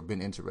music or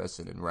been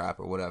interested in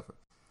rap or whatever.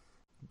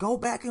 Go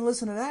back and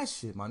listen to that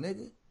shit, my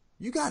nigga.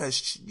 We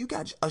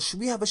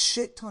have a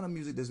shit ton of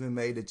music that's been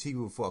made that he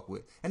would fuck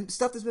with. And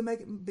stuff that's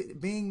been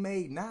being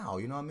made now,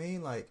 you know what I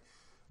mean? Like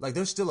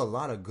there's still a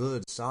lot of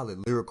good,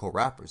 solid lyrical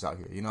rappers out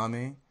here, you know what I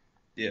mean?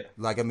 Yeah.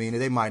 Like, I mean,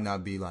 they might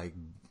not be like,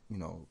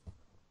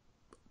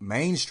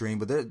 mainstream,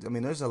 but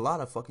there's a lot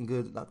of fucking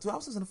good. Like, dude, I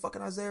was listening to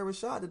fucking Isaiah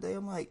Rashad today.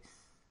 I'm like,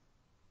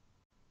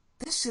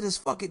 this shit is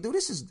fucking, dude,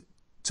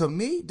 to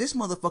me, this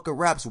motherfucker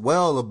raps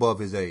well above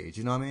his age,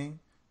 you know what I mean?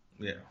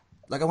 Yeah.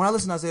 Like, when I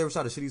listen to Isaiah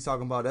Rashad, the shit he's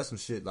talking about, that's some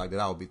shit, like, that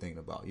I would be thinking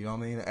about, you know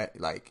what I mean?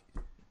 Like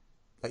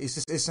it's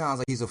just, it sounds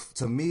like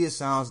to me, it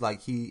sounds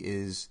like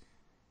he's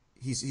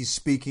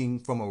speaking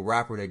from a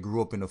rapper that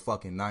grew up in the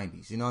fucking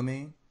 90s, you know what I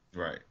mean?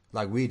 Right.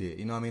 Like we did,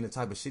 you know what I mean? The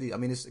type of shit, I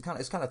mean, it's kind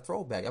of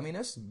throwback. I mean,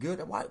 that's good.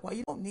 Why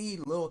you don't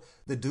need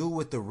the dude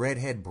with the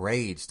redhead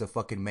braids to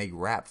fucking make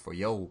rap for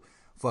your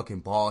fucking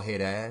bald head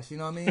ass, you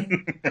know what I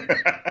mean?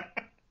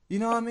 You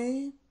know what I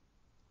mean?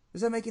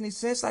 Does that make any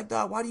sense? Like,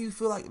 dog, why do you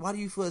feel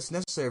it's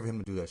necessary for him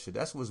to do that shit?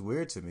 That's what's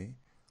weird to me.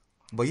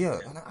 But yeah,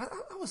 and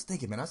I was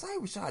thinking, man, Isaiah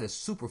Rashad is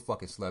super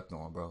fucking slept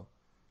on, bro.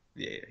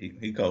 Yeah,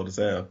 he cold as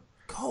hell.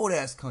 Cold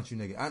ass country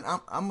nigga.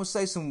 I'm gonna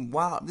say some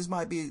wild. This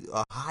might be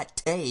a hot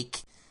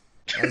take,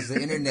 as the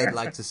internet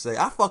like to say.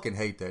 I fucking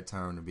hate that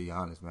term, to be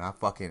honest, man. I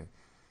fucking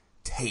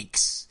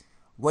takes.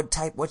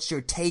 What's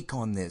your take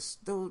on this,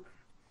 dude?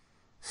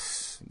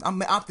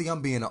 I think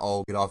I'm being an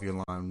old get off your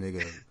line,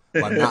 nigga,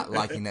 by not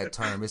liking that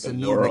term. It's a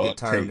new nigga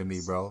term to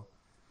me, bro.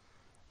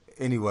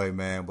 Anyway,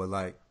 man, but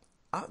like,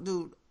 I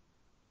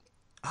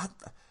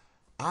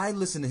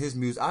listen to his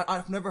music.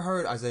 I've never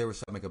heard Isaiah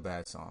Rashad make a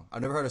bad song.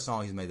 I've never heard a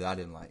song he's made that I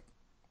didn't like.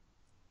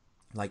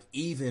 Like,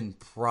 even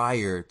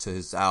prior to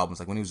his albums,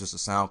 like when he was just a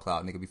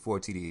SoundCloud nigga before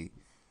TDE.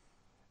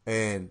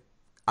 And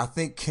I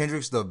think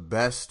Kendrick's the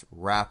best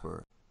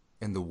rapper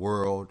in the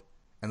world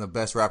and the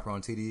best rapper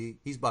on TDE.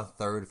 He's my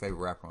third favorite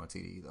rapper on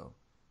TDE though.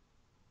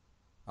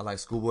 I like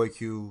Schoolboy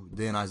Q,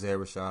 then Isaiah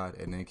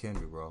Rashad, and then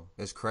Kendrick, bro.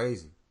 It's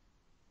crazy.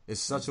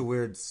 It's such a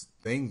weird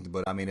thing,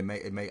 but I mean,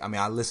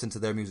 I listen to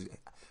their music.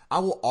 I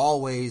will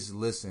always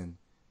listen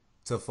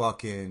to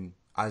fucking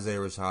Isaiah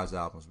Rashad's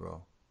albums,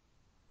 bro.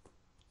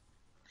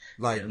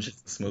 Like, I'm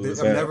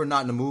never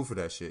not in the mood for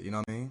that shit. You know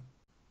what I mean?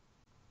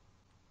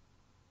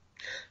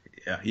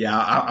 Yeah.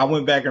 I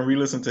went back and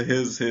re-listened to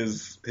his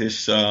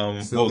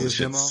what was the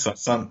shit?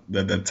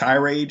 The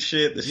tirade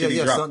shit. The shit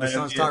he dropped the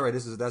Sun's Tirade.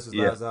 That's his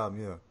last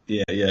album.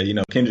 Yeah. You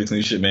know, Kendrick's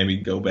new shit made me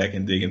go back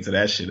and dig into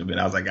that shit a bit.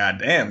 I was like, God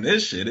damn,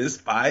 this shit is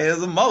fire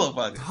as a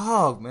motherfucker.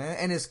 Dog, man,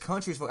 and it's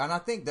country, and I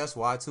think that's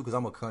why too, because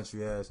I'm a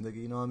country ass nigga.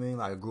 You know what I mean?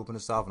 Like, I grew up in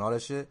the South and all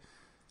that shit.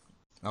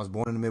 I was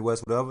born in the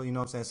Midwest, whatever. You know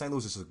what I'm saying? St.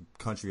 Louis is a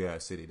country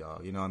ass city,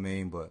 dog. You know what I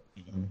mean? But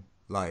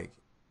like,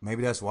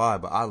 maybe that's why.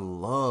 But I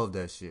love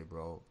that shit,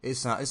 bro. It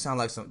sound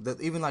like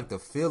even like the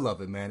feel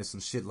of it, man. It's some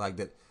shit like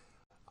that.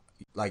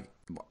 Like,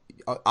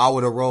 I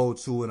would have rolled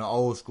to in the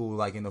old school,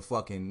 like in the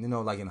fucking, you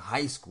know, like in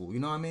high school. You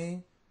know what I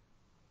mean?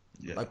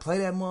 Yeah. Like, play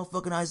that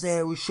motherfucking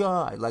Isaiah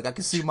Rashad. Like, I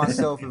can see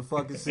myself in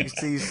fucking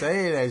 16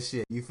 saying that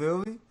shit. You feel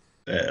me?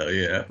 Hell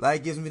yeah.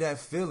 Like, it gives me that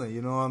feeling,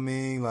 you know what I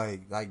mean?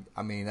 Like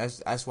I mean,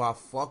 that's why I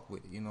fuck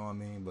with it, you know what I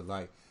mean? But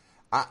like,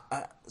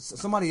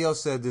 somebody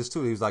else said this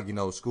too. He was like, you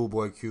know,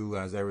 Schoolboy Q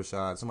and Isaiah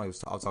Rashad. I was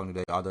talking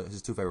today,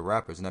 his two favorite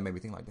rappers, and that made me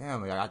think like,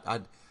 damn, like,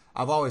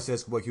 I've always said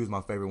Schoolboy Q was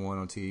my favorite one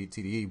on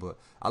TDE, but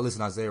I listen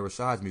to Isaiah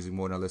Rashad's music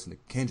more than I listen to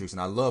Kendrick's,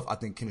 and I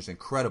think Kendrick's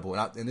incredible,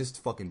 and this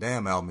fucking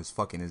damn album is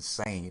fucking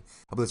insane.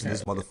 I've listened to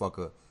this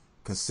motherfucker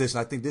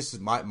consistent. I think this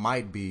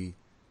might be.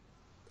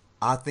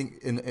 I think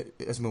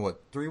it's been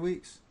what, 3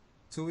 weeks,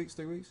 2 weeks,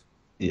 3 weeks?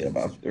 Yeah,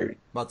 about 3.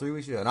 About 3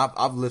 weeks, yeah. And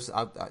I've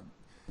listened.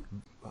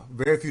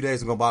 Very few days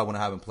have gone by when I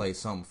haven't played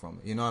something from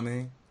it. You know what I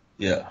mean?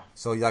 Yeah.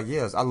 So like,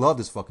 yes, I love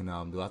this fucking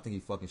album, dude. I think he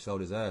fucking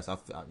showed his ass.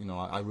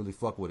 I really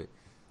fuck with it.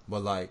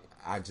 But like,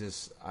 I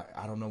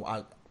don't know.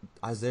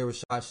 Isaiah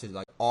Rashad shit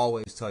like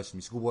always touched me.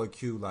 Schoolboy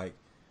Q, like,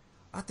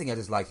 I think I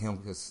just like him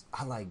because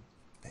I like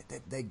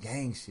that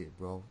gang shit,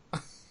 bro.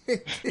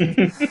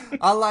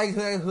 I like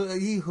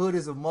he hood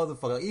as a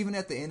motherfucker. Even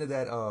at the end of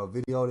that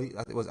video,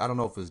 I don't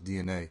know if it was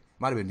DNA.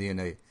 Might have been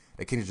DNA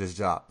that Kenny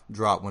just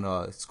dropped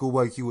when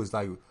Schoolboy Q was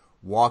like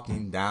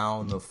walking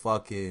down the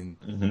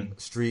fucking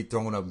street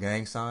throwing up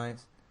gang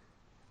signs.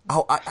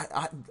 Oh,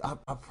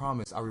 I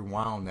promise I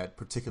rewound that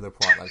particular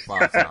part like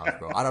 5 times,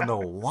 bro. I don't know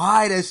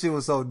why that shit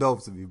was so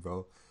dope to me,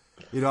 bro.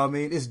 You know what I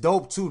mean? It's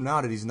dope too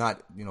now that he's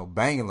not, you know,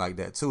 banging like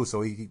that too.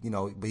 So he you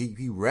know, but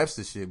he reps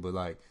the shit, but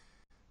like,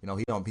 you know,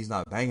 he's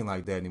not banging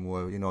like that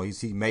anymore. You know,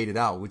 he made it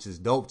out, which is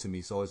dope to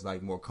me. So it's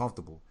like more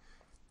comfortable.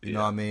 You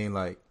know what I mean?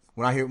 Like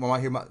when I hear my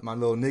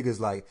little niggas,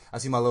 like I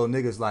see my little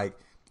niggas like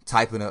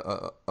typing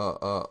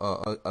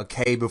a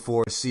K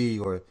before a C,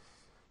 or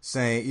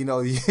saying, you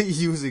know,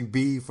 using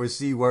B for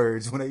C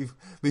words when they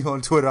be on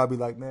Twitter. I'll be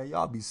like, man,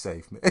 y'all be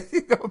safe, man.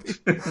 You know,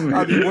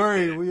 I'll be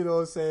worried. You know what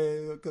I'm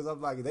saying? Because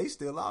I'm like, they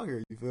still out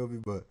here. You feel me?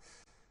 But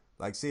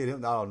like seeing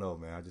him, I don't know,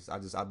 man.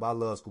 I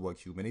love Schoolboy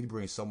Q, man. He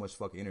brings so much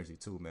fucking energy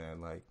too, man.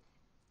 Like,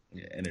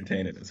 yeah,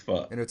 entertaining as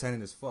fuck. I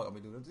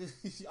mean, dude,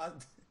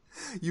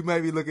 you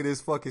made me look at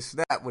his fucking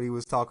snap when he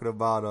was talking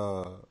about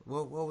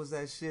what was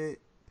that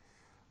shit?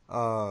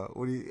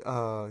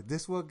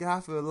 This what guy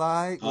feel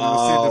like? When he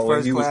was sitting in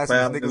first class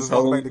and his niggas was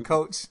walking back to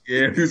coach.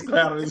 Yeah, he was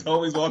clowning his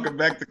homies walking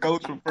back to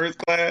coach from first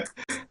class.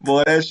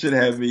 Boy, that shit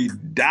had me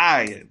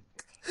dying.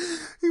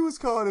 He was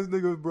calling his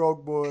niggas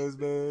broke boys,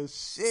 man.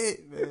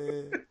 Shit,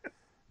 man.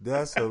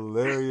 That's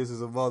hilarious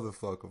as a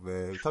motherfucker,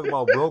 man. Talking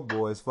about broke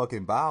boys,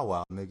 fucking Bow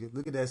Wow, nigga.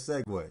 Look at that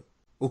segue.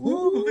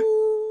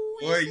 Ooh,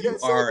 boy, you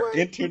are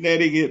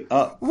interneting it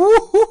up. Woo,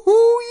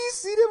 you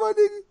see that, my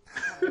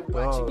nigga?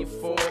 Watching you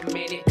for a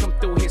minute, come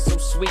through here so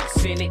sweet,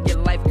 in it. Your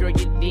life, girl,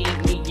 you need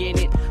me in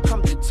it.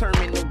 I'm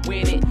determined to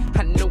win it.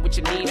 I know what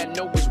you need, I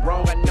know what's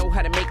wrong. I know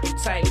how to make you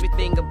tight.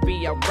 Everything'll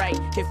be alright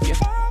if you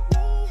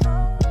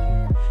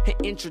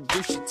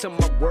introduce you to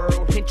my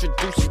world,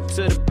 introduce you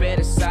to the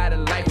better side of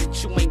life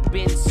that you ain't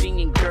been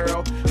seeing,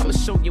 girl. I'ma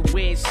show you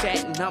where it's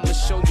at, and I'ma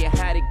show you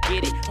how to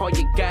get it. All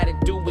you gotta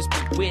do is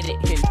be with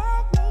it and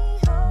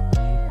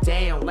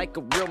down like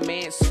a real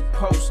man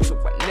supposed to.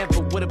 I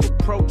never would've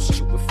approached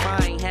you if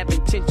I ain't have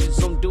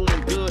intentions on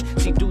doing good.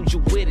 See, dude, you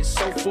with it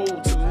so full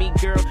to me,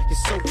 girl.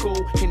 You're so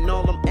cool, and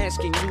all I'm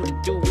asking you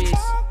to do is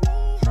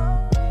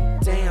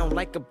down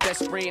like a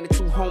best friend and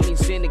 2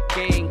 homies in a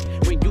gang.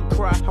 When you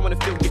cry, I wanna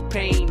feel your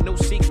pain. No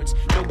secrets,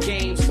 no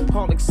games,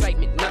 all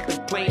excitement,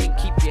 nothing plain.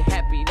 Keep you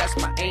happy, that's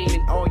my aim.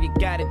 And all you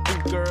gotta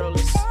do, girl,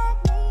 is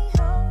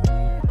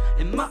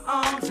in my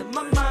arms, in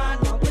my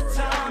mind, all the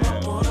time.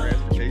 I wanna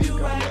keep you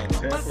right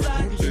by my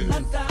side.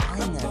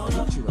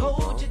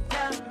 Hold you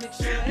down, make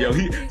sure. Yo,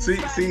 he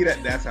see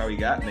that's how he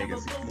got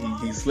niggas.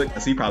 he's slick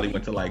because he probably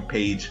went to like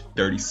page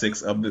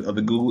 36 of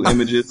the Google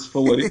images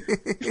for what it,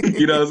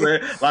 you know what I'm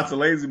saying? Lots of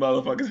lazy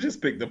motherfuckers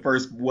just pick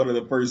one of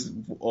the first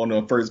on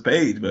the first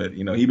page, but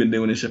you know he been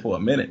doing this shit for a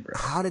minute, bro.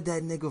 How did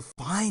that nigga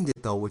find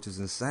it though? Which is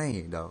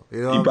insane though.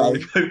 You know He what I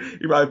mean?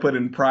 probably put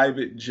in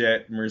private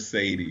jet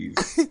Mercedes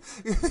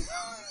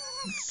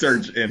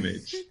search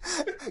image.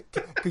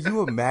 Could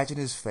you imagine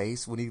his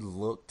face when he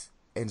looked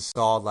and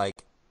saw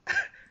like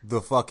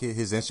the fucking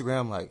his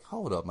Instagram? Like,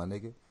 hold up, my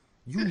nigga,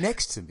 you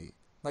next to me.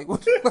 Like,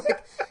 what?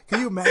 Like, can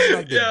you imagine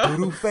like the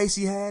doodle face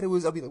he had? It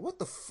was. I'd be like, what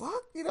the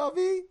fuck? You know what I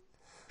mean?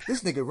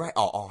 This nigga right.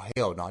 Oh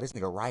hell no, this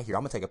nigga right here.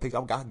 I'm gonna take a picture.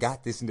 I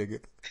got this nigga.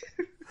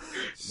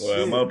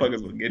 Boy,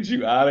 motherfuckers will get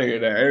you out of here.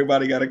 Now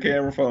everybody got a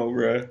camera phone,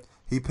 bro.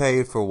 He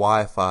paid for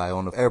Wi-Fi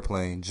on the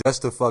airplane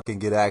just to fucking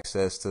get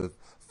access to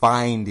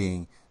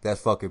finding that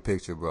fucking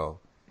picture, bro.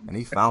 And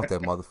he found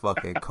that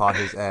motherfucker and caught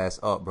his ass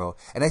up, bro.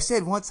 And they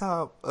said one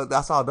time, I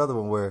saw another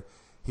one where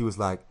he was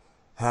like,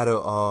 had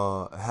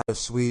a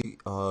suite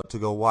to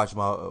go watch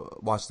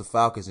the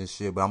Falcons and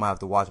shit, but I'm gonna have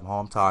to watch them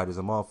home. I'm tired as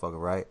a motherfucker,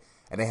 right?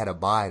 And they had to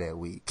buy that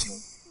week.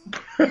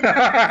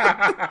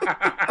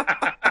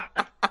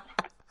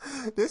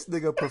 This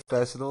nigga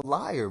professional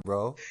liar,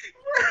 bro.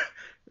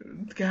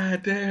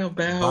 Goddamn,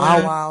 Bow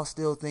Bow Wow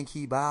still think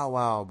he Bow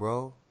Wow,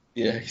 bro.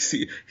 Yeah, he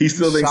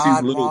still thinks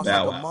he's little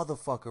Bow like Wow. a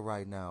motherfucker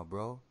right now,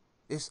 bro.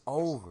 It's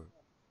over.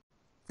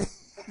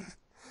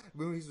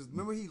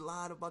 Remember he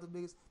lied about the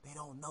niggas? They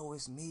don't know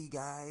it's me,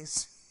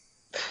 guys.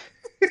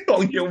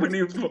 Oh, yeah, when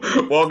he was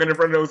walking in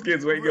front of those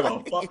kids, we ain't give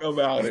a fuck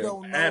about they it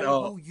don't know at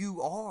all. who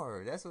you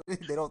are. That's what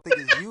they don't think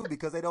it's you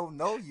because they don't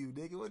know you,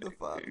 nigga. What the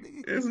fuck,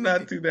 nigga? It's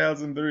not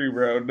 2003,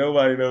 bro.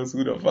 Nobody knows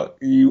who the fuck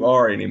you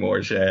are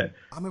anymore, Chad.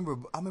 I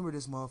remember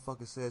this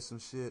motherfucker said some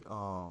shit.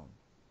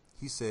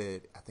 He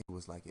said, I think it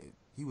was like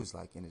he was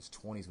like in his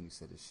 20s when he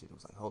said this shit. It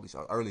was like holy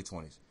shit, early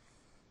 20s.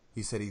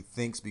 He said he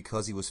thinks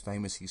because he was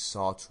famous, he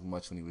saw too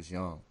much when he was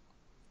young.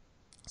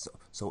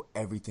 So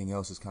everything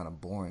else is kind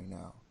of boring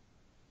now.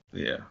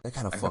 Yeah, that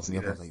kind of fucked me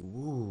up. I was like,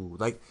 woo,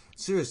 like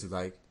seriously,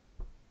 like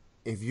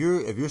if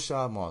you're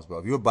Sha Moss, bro,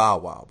 if you're Bow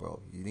Wow, bro,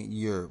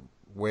 you're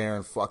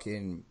wearing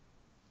fucking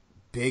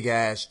big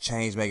ass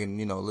chains, making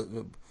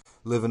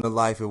living the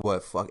life at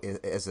what fuck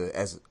at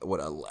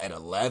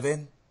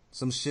 11,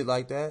 some shit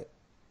like that,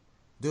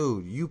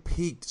 dude. You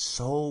peaked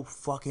so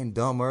fucking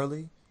dumb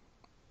early.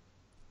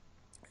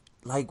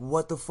 Like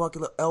what the fuck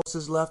else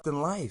is left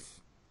in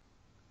life?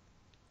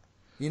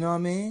 You know what I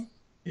mean?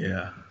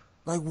 Yeah.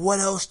 Like, what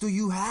else do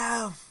you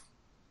have?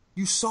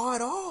 You saw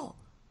it all.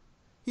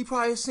 He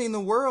probably seen the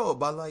world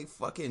by, like,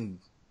 fucking,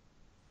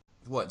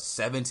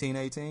 17,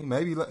 18?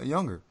 Maybe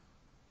younger.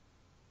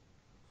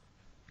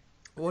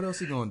 What else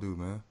he gonna do,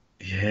 man?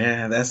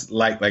 Yeah, that's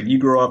like you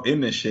grow up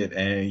in this shit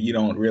and you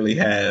don't really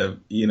have,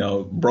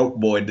 broke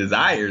boy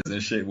desires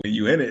and shit when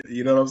you in it.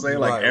 You know what I'm saying?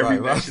 Like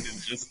that shit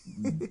is just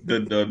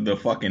the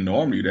fucking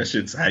norm to you. That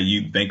shit's how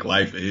you think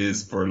life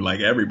is for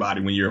like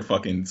everybody when you're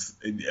fucking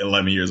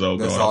 11 years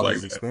old. That's growing all up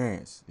his like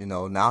experience.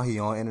 Now he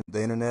on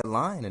the internet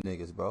lying to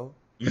niggas, bro.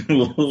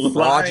 that.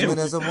 Fraudulent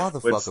as a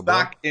motherfucker, with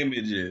stock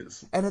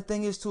images. And the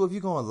thing is too, if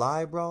you're gonna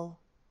lie, bro,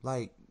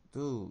 like,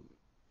 dude,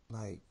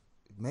 like,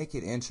 make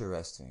it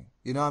interesting.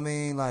 You know what I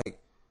mean? Like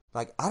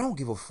I don't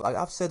give a fuck.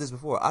 I've said this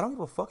before. I don't give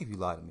a fuck if you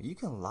lie to me. You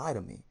can lie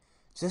to me.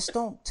 Just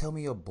don't tell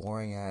me a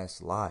boring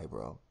ass lie,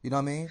 bro. You know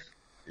what I mean?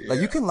 Yeah.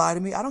 Like you can lie to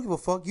me. I don't give a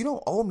fuck. You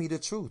don't owe me the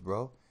truth,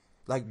 bro.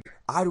 Like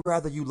I'd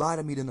rather you lie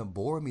to me than to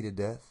bore me to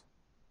death.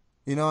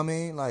 You know what I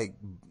mean? Like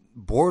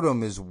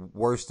boredom is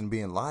worse than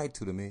being lied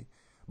to me.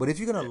 But if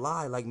you're gonna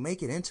lie, like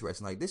make it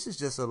interesting. Like this is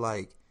just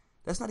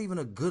that's not even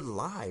a good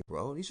lie,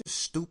 bro. These are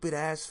stupid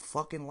ass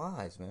fucking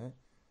lies, man.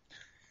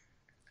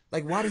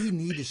 Like, why did he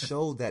need to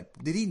show that?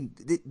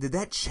 Did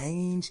that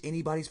change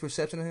anybody's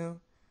perception of him?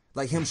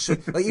 Like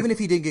like even if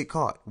he didn't get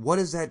caught, what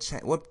does that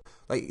change? What,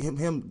 like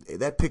him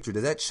that picture,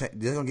 does that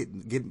change? Is that gonna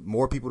get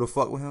more people to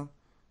fuck with him,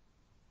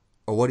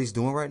 or what he's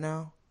doing right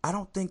now? I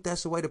don't think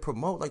that's the way to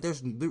promote. Like,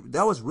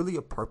 that was really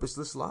a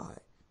purposeless lie.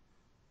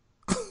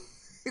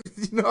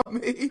 You know what I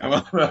mean?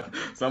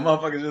 Some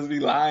motherfuckers just be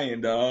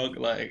lying, dog.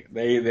 Like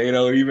they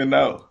don't even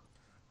know.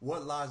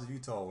 What lies have you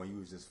told when you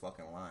was just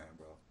fucking lying,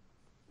 bro?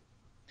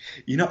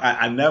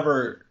 I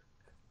never.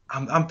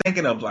 I'm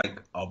thinking of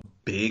like a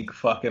big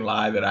fucking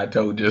lie that I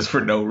told just for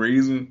no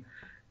reason,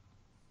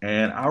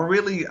 and I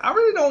really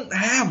don't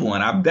have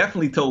one. I've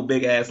definitely told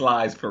big ass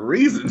lies for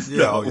reasons.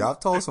 Yeah,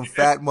 I've told some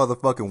fat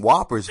motherfucking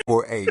whoppers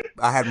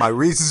I had my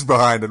reasons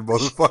behind it,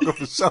 motherfucker,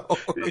 for sure.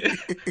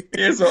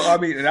 Yeah, so I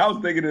mean, and I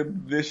was thinking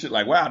of this shit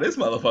like, wow, this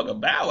motherfucker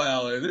Bow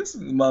Wow, and this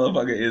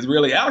motherfucker is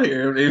really out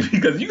here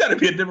because you got to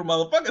be a different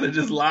motherfucker to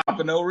just lie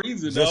for no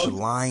reason. Just dog.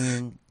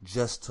 lying,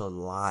 just to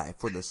lie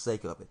for the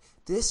sake of it.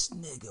 This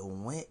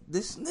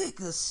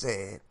nigga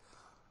said,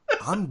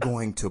 I'm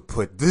going to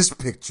put this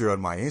picture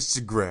on my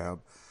Instagram.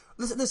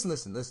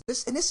 Listen.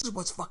 And this is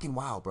what's fucking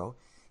wild, bro.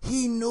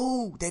 He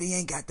knew that he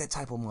ain't got that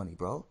type of money,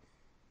 bro.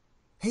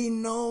 He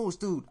knows,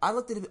 dude. I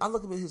looked at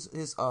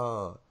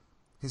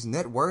his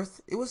net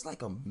worth. It was like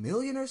 $1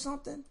 million or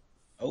something.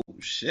 Oh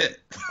shit.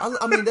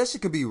 I mean, that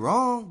shit could be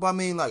wrong, but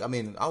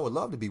I would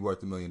love to be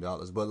worth $1 million,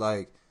 but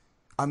like,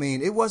 I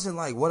mean, it wasn't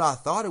like what I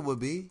thought it would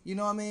be. You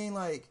know what I mean?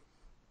 Like,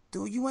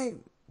 dude, you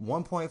ain't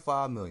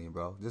 1.5 million,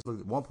 bro. Just look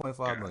at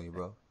 1.5 million,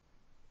 bro.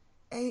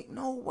 Ain't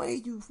no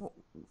way you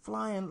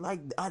flying like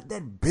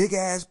that big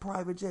ass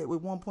private jet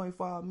with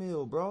 1.5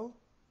 mil, bro.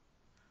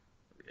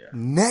 Yeah.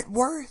 Net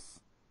worth?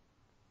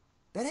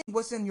 That ain't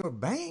what's in your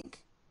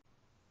bank.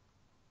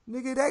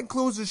 Nigga, that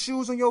includes the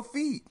shoes on your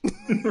feet.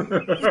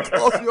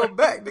 Clothes on your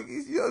back, nigga.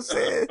 You know what I'm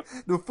saying?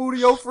 The food in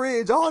your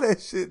fridge, all that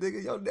shit,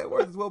 nigga. Your net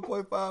worth is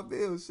 1.5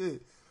 mil,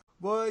 shit.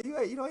 Boy, you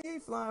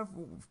ain't flying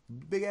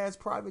big ass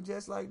private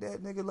jets like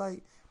that, nigga.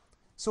 Like,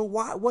 so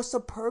why? What's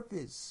the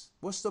purpose?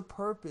 What's the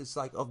purpose,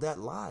 like, of that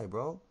lie,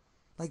 bro?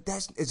 Like,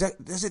 does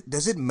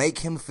it make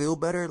him feel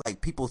better?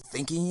 Like, people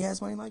thinking he has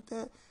money like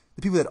that?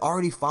 The people that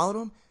already followed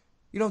him?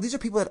 You know, these are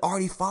people that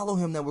already follow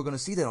him that we're gonna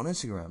see that on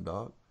Instagram,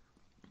 dog.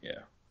 Yeah.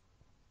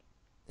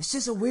 It's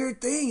just a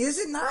weird thing, is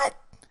it not?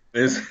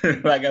 It's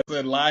like I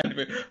said,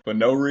 lying for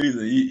no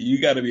reason.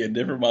 You got to be a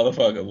different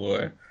motherfucker,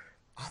 boy.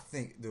 I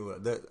think,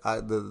 dude,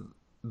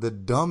 the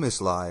dumbest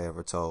lie I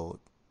ever told.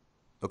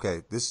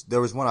 Okay,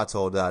 there was one I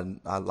told that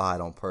I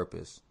lied on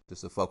purpose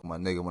just to fuck with my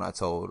nigga when I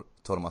told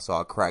him I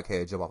saw a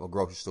crackhead jump off a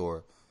grocery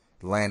store,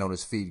 land on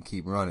his feet and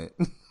keep running.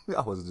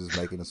 I was just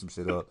making some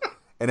shit up,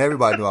 and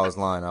everybody knew I was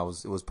lying.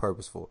 It was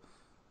purposeful.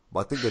 But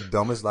I think the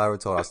dumbest lie I ever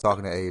told. I was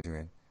talking to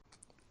Adrian.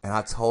 And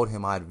I told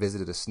him I had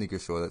visited a sneaker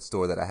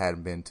store that I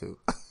hadn't been to.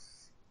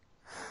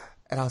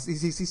 And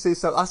he said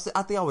something.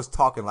 I think I was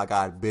talking like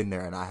I had been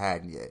there and I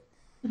hadn't yet.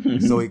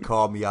 So he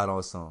called me out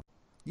on something.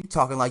 You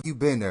talking like you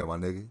been there, my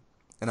nigga.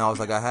 And I was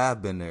like, I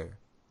have been there.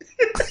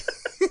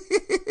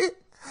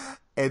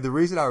 And the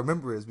reason I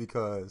remember is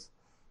because,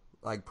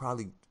 like,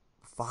 probably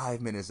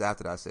 5 minutes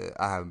after that, I said,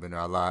 I haven't been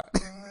there a lot.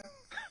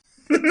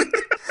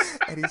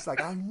 And he's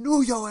like, I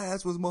knew your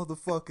ass was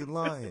motherfucking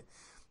lying.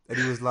 And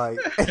he was like...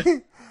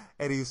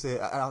 And he said,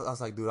 I was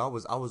like, dude, I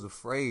was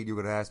afraid you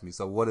were gonna ask me.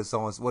 So what does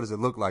it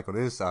look like on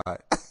the inside?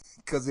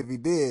 Because if he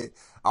did,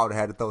 I would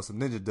have had to throw some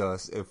ninja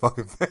dust and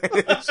fucking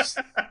vanish.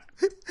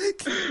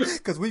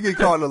 Because we get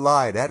caught in a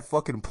lie that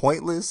fucking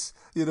pointless.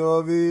 You know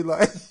what I mean?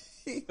 Like,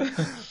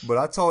 but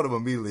I told him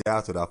immediately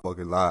after that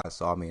fucking lie.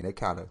 So I mean, that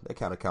kind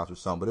of counts for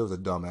something. But it was a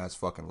dumbass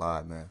fucking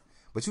lie, man.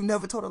 But you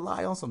never told a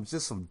lie on some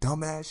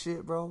dumbass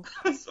shit, bro.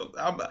 So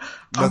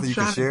Nothing you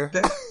can share.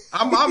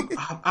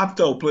 I've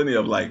told plenty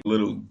of like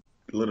little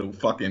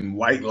fucking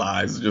white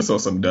lies just on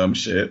some dumb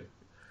shit.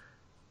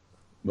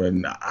 But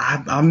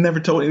I've never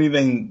told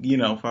anything,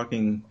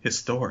 fucking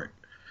historic.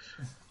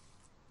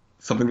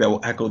 Something that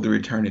will echo through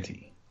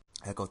eternity.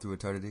 Echo through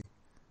eternity?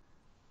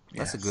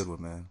 That's Yes. a good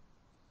one, man.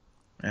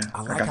 Yeah,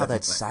 I like how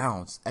that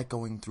sounds.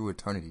 Echoing through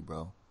eternity,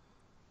 bro.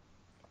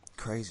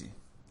 Crazy.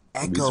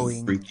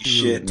 Echoing through freaky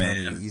shit,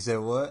 eternity. man. You said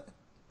what?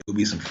 It would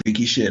be some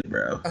freaky shit,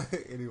 bro.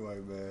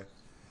 Anyway, man.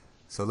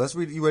 So let's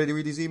read. You ready to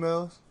read these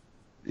emails?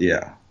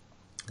 Yeah.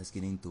 Let's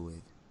get into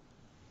it.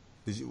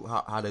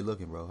 How they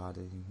looking, bro? How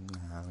they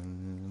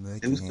looking?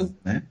 It was good,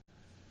 man.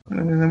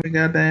 Let me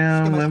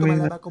goddamn.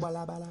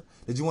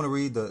 Did you want to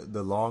read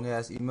the long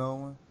ass email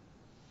one?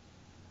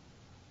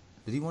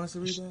 Did he want us to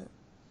read that?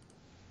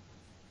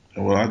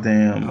 Well,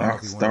 I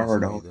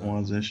starred all the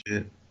ones and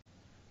shit.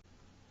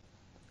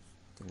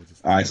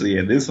 All right, so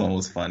yeah, this one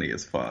was funny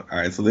as fuck. All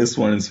right, so this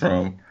one is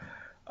from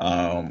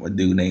a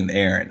dude named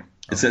Aaron.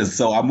 It says,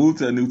 so I moved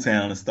to a new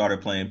town and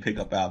started playing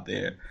pickup out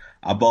there.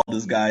 I balled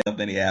this guy up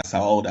and he asked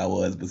how old I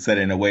was, but said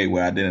it in a way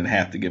where I didn't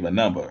have to give a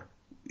number.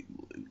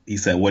 He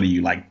said, what are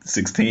you, like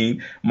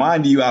 16?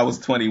 Mind you, I was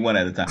 21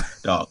 at the time.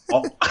 Dog,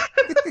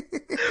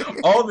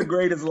 all the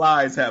greatest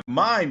lies have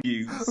mind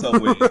you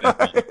somewhere.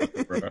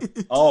 Bro.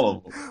 All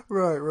of them.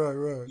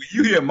 Right.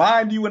 You hear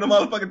mind you when a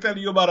motherfucker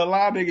telling you about a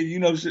lie, nigga, you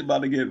know shit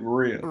about to get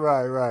real.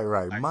 Right.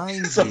 Like,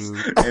 Mind so, you.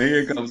 And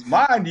here comes,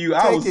 mind you,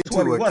 I was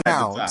 21 at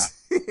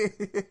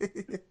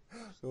the time.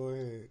 Go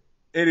ahead.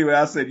 Anyway,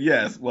 I said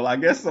yes. Well, I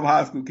guess some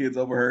high school kids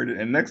overheard it,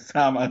 and next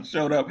time I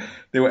showed up,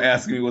 they were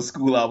asking me what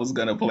school I was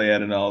going to play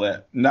at and all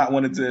that. Not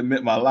wanting to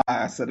admit my lie,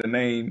 I said a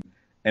name,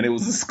 and it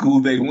was the school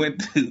they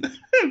went to.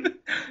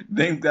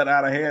 Things got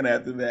out of hand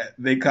after that.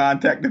 They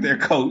contacted their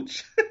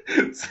coach,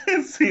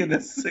 seeing a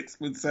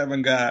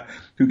 6'7" guy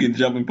who can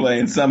jump and play,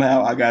 and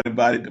somehow I got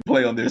invited to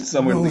play on their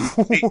summer league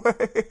team.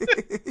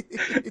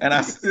 And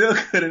I still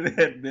couldn't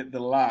admit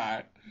the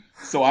lie,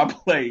 so I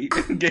played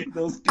and gave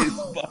those kids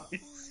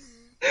buckets.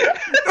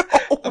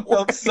 I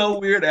felt so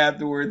weird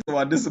afterwards, so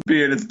I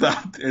disappeared and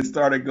stopped and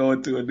started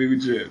going to a new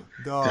gym.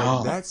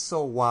 Dog, that's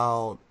so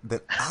wild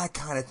that I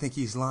kind of think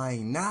he's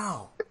lying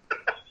now.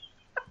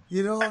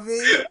 You know what I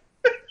mean?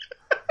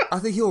 I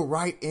think he'll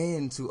write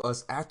in to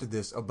us after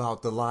this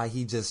about the lie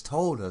he just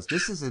told us.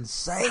 This is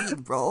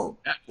insane, bro.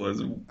 That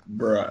was,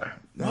 bruh.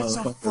 That's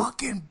a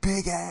fucking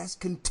big ass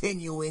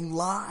continuing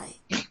lie.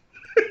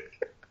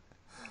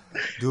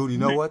 Dude, you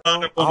know what,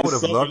 though? I would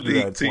have loved to do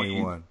that at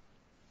 21.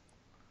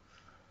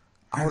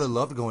 I would have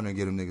loved to go in there and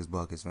get them niggas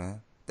buckets,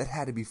 man. That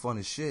had to be fun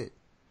as shit.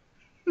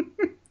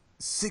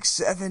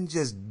 6'7",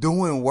 just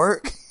doing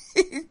work.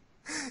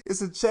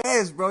 It's a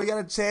chance, bro. You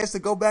got a chance to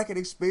go back and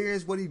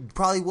experience what he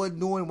probably wasn't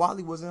doing while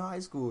he was in high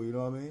school. You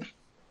know what I mean?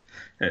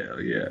 Hell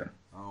yeah.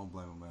 I don't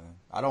blame him, man.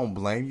 I don't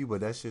blame you,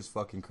 but that shit's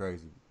fucking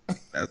crazy.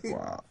 That's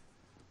wild.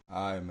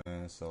 All right,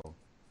 man. So,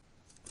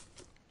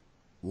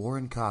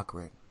 Warren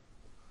Cochran.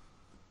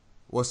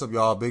 What's up,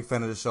 y'all? Big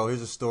fan of the show.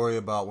 Here's a story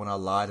about when I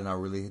lied and I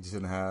really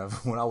shouldn't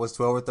have. When I was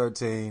 12 or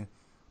 13,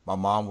 my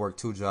mom worked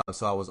 2 jobs,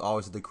 so I was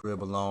always at the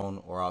crib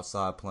alone or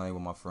outside playing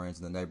with my friends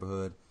in the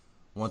neighborhood.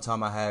 One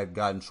time I had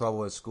got in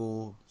trouble at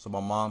school, so my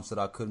mom said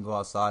I couldn't go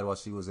outside while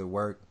she was at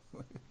work.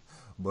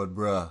 But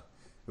bruh,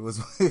 it was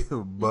it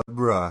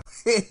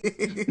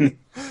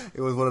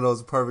was one of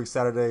those perfect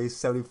Saturdays,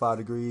 75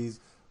 degrees,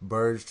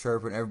 birds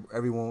chirping,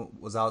 everyone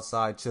was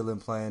outside chilling,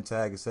 playing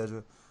tag,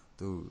 etc.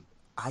 Dude,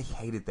 I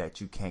hated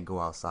that you can't go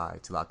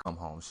outside till I come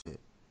home shit.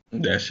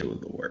 That shit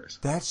was the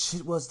worst. That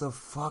shit was the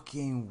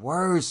fucking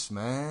worst,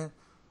 man.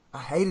 I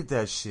hated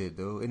that shit,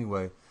 dude.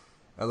 Anyway,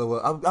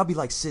 I'll be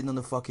like sitting on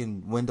the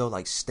fucking window,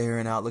 like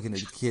staring out, looking at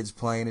the kids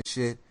playing and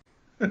shit.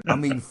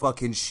 I'm eating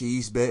fucking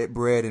cheese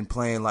bread and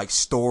playing like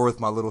store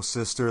with my little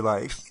sister,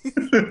 like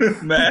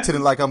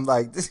pretending like I'm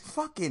like this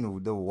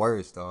fucking the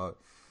worst, dog.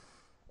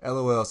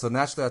 LOL. So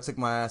naturally, I took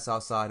my ass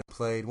outside and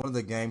played. One of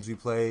the games we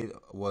played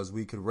was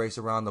we could race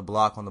around the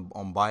block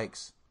on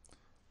bikes.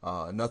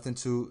 Nothing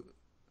too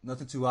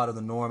out of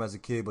the norm as a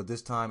kid, but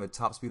this time at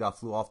top speed, I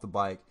flew off the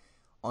bike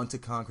onto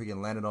concrete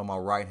and landed on my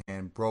right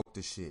hand. Broke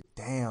the shit.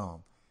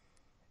 Damn.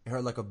 It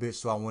hurt like a bitch,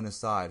 so I went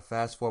inside.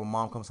 Fast forward, my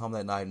mom comes home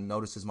that night and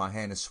notices my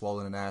hand is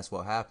swollen and asks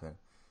what happened.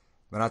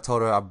 Then I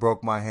told her I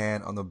broke my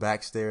hand on the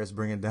back stairs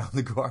bringing down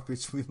the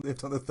garbage. We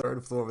lived on the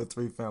 3rd floor of a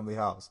 3-family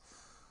house.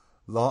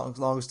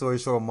 Long story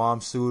short, mom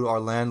sued our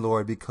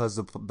landlord because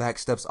the back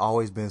steps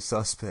always been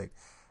suspect.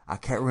 I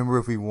can't remember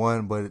if we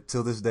won, but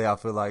till this day I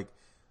feel like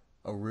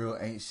a real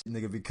ain't shit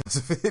nigga because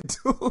of it,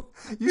 dude.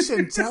 You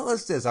shouldn't tell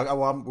us this.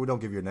 We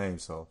don't give your name,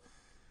 so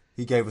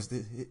he gave us.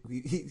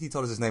 He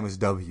told us his name is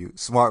W.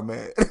 Smart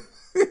man.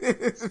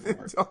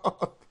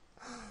 Smart.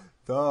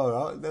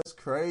 Dog, that's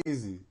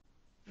crazy.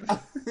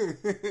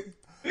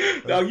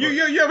 Dog,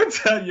 you ever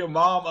tell your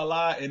mom a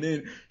lie and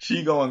then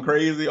she going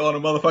crazy on the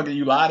motherfucker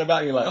you lied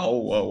about? You're like, oh,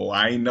 whoa,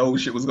 I ain't know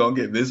shit was gonna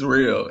get this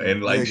real,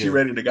 and like she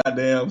ready to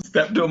goddamn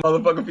step to a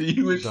motherfucker for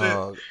you and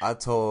dog, shit. I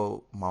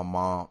told my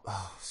mom.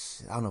 Oh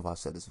shit, I don't know if I've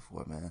said this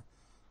before, man.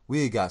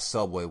 We had got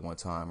Subway one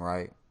time,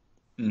 right?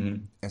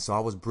 Mm-hmm. And so I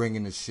was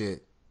bringing the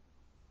shit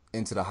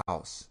into the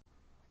house,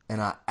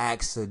 and I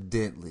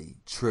accidentally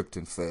tripped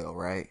and fell,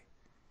 right?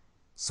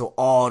 So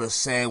all the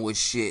sandwich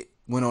shit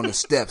went on the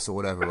steps or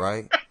whatever,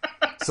 right?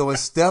 So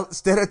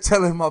instead of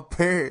telling my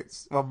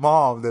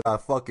mom, that I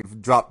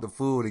fucking dropped the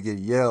food and get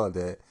yelled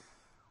at,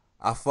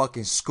 I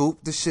fucking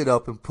scooped the shit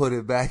up and put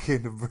it back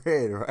in the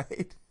bread,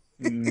 right?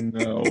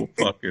 No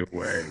fucking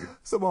way.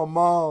 So my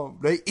mom,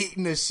 they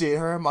eating this shit.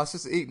 Her and my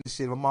sister eating this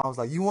shit. My mom's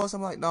like, you want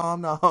something? Like, no,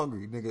 I'm not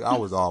hungry. Nigga, I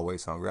was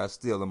always hungry. I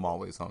still am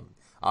always hungry.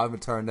 I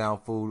haven't turned down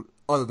food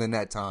other than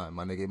that time,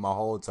 my nigga, my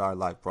whole entire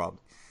life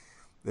probably.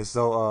 And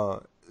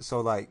so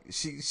like,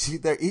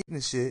 they're eating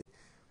this shit.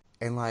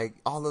 And like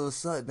all of a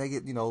sudden they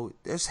get,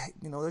 there's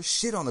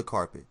shit on the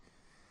carpet.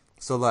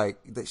 So like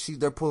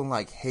they're pulling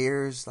like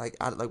hairs, like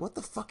what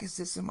the fuck is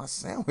this in my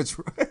sandwich,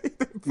 right?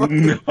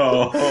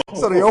 No.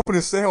 So they open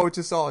the sandwich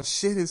and saw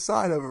shit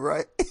inside of it,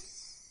 right?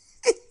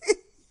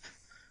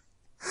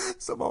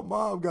 So my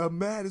mom got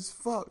mad as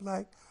fuck,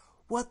 like,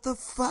 what the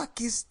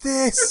fuck is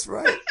this,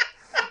 right?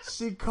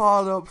 She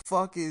called up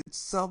fucking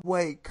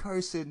Subway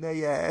cursing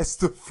they ass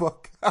the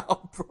fuck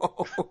out,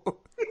 bro.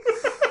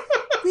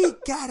 We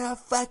got our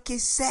fucking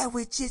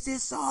sandwiches.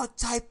 It's all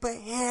type of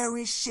hair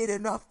and shit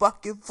in our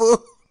fucking food.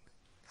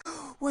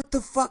 What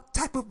the fuck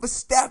type of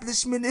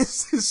establishment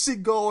is this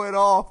shit going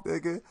off,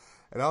 nigga?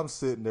 And I'm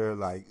sitting there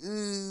like, you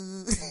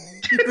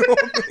know what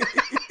I mean?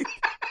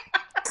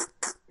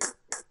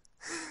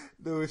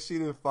 Dude, she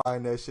didn't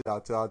find that shit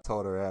out till I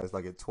told her ass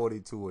like at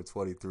 22 or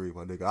 23,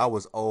 my nigga. I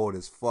was old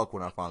as fuck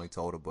when I finally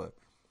told her, but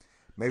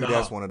maybe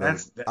that's one of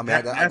those.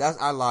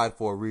 I lied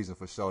for a reason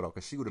for sure, though,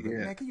 because she would have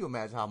been, man, can you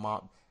imagine how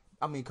mom...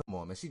 I mean, come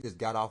on, man. She just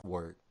got off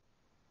work.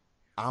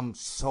 I'm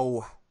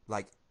so,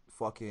 like,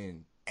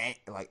 fucking,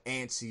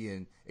 antsy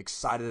and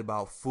excited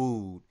about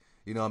food.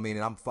 You know what I mean?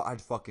 And I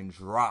fucking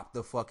dropped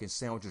the fucking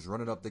sandwiches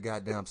running up the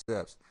goddamn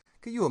steps.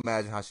 Can you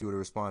imagine how she would have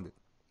responded?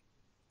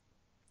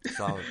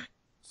 So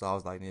I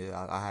was like,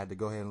 yeah, I had to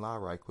go ahead and lie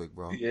right quick,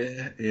 bro.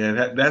 Yeah.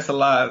 That's a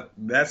lie.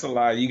 That's a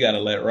lie you gotta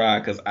let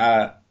ride. Cause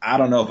I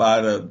don't know if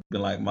I'd have been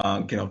like,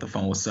 Mom, get off the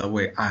phone with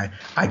Subway.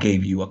 I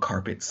gave you a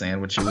carpet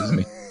sandwich. It was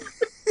me.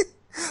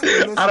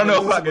 Listen, I don't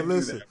know if I could do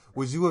that.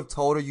 Would you have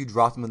told her you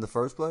dropped them in the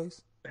first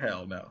place?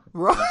 Hell no.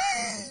 Right.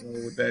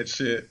 With that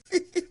shit.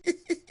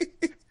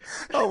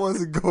 I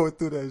wasn't going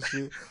through that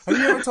shit. Have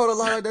you ever told a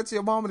lie like that to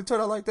your mom and it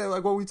turned out like that?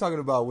 Like, what were we talking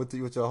about with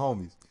your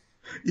homies?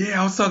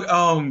 Yeah, I was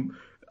talking.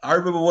 I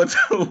remember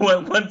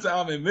one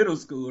time in middle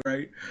school,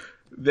 right?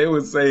 They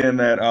were saying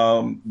that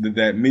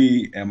that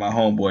me and my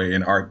homeboy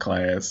in art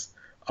class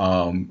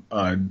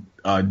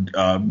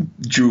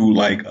drew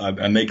like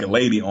a naked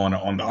lady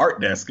on the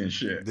art desk and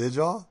shit. Did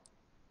y'all?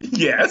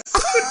 Yes.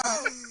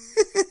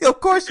 Of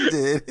course you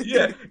did.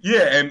 Yeah.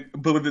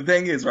 But the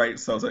thing is, right?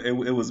 So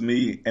it was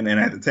me, and then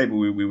at the table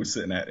we were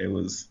sitting at, it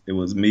was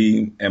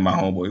me and my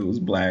homeboy who was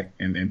black,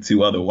 and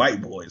two other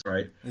white boys,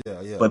 right?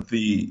 Yeah. But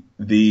the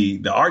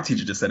art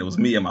teacher just said it was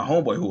me and my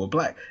homeboy who were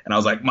black, and I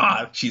was like,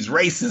 Ma, she's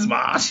racist,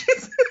 Ma.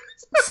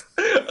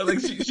 Like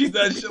she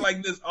does shit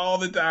like this all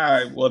the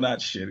time. Well,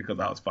 not shit because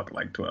I was fucking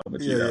like 12, but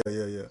Yeah.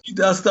 she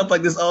does stuff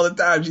like this all the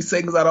time. She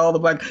sings out all the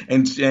black,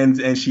 and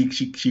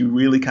she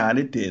really kind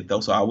of did though.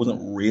 So I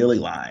wasn't really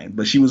lying,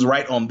 but she was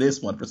right on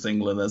this one for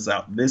singling us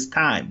out this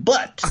time.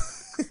 But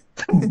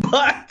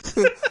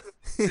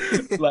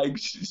like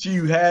she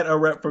had a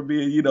rep for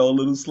being, a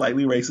little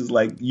slightly racist.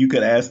 Like you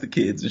could ask the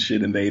kids and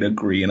shit, and they'd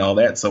agree and all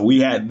that. So we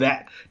had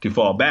that to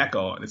fall back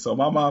on. And so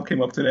my mom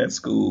came up to that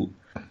school.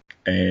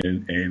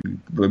 And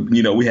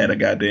we had a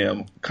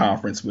goddamn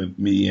conference with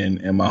me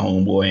and my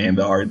homeboy and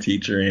the art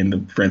teacher and the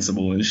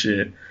principal and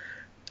shit.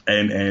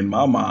 And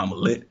my mom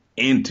lit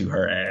into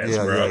her ass,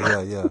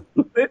 bro. Yeah.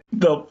 Lit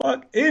the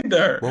fuck into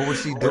her. What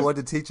was she do? What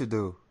did the teacher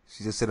do?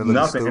 She just said a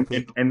little nothing.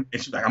 stupid. And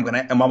she's like, and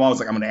my mom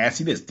was like, I'm gonna ask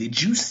you this.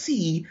 Did you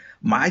see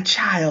my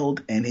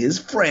child and his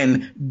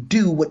friend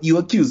do what you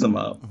accuse them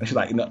of? And she's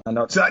like, no.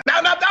 She's like,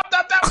 no.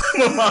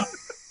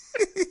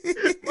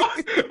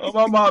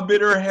 My mom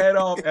bit her head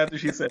off after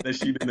she said that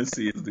she didn't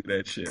see us do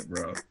that shit,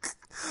 bro.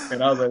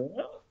 And I was like,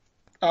 well,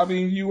 I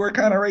mean, you were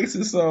kind of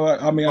racist, so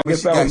I mean, I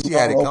guess she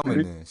had it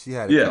coming. Then she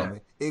had it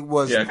coming. It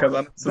was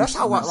because that's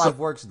how life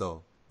works,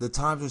 though. The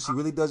times when she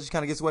really does, she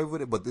kind of gets away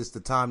with it. But it's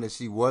the time that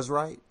she was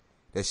right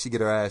that she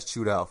get her ass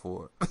chewed out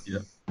for it. Yeah.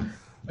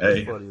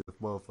 Hey, funny as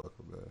a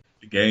motherfucker, man.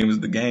 The game is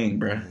the game,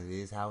 bro. It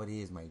is how it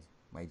is, my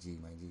G.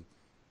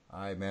 All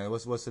right, man.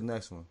 What's the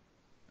next one?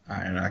 All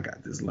right, I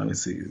got this. Let me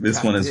see.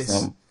 This one is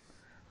from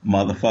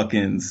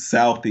motherfucking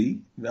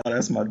Southie. No,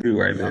 that's my dude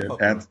right there.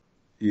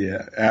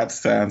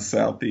 Appstown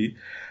Southie.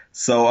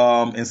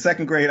 So in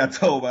second grade, I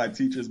told my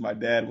teachers my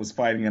dad was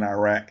fighting in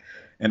Iraq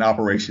in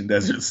Operation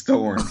Desert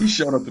Storm. He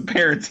showed up to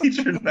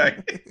parent-teacher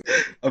night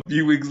a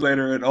few weeks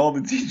later, and all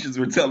the teachers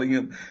were telling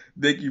him,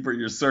 thank you for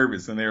your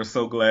service, and they were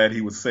so glad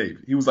he was safe.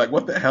 He was like,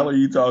 what the hell are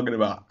you talking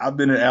about? I've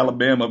been in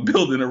Alabama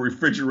building a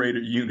refrigerator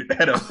unit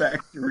at a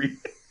factory.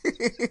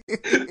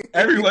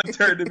 Everyone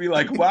turned to me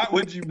like, why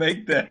would you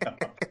make that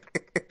up?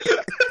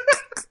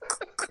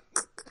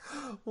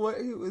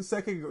 What? He was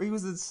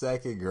in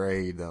second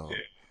grade, though. Yeah,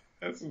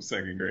 that's some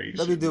second grade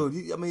Let shit. me do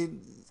it. I mean,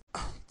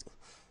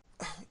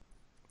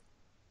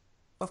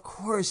 of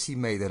course he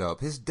made that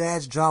up. His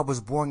dad's job was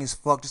boring as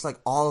fuck, just like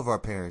all of our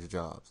parents'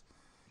 jobs.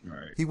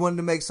 Right. He wanted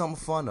to make something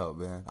fun of,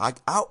 man. I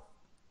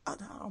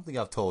don't think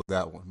I've told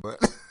that one, but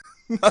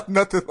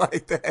nothing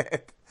like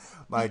that.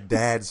 My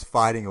dad's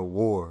fighting a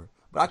war.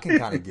 But I can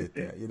kind of get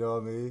that, you know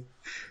what I mean?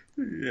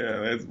 Yeah,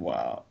 that's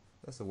wild.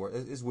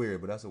 It's weird,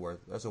 but that's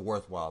a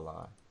worthwhile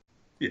lie.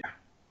 Yeah.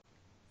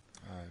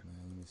 All right,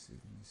 man. Let me see.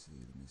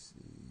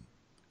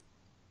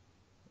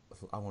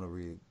 I want to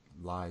read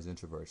Lies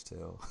Introverts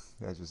Tell.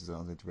 That just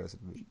sounds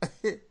interesting to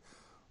me.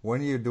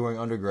 1 year during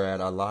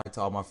undergrad, I lied to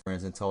all my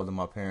friends and told them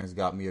my parents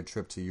got me a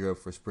trip to Europe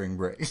for spring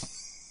break.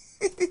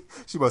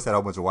 She must have had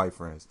a bunch of white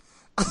friends.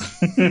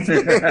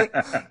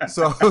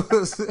 so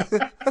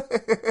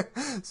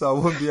I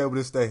wouldn't be able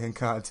to stay in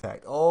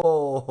contact.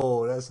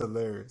 Oh, that's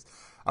hilarious.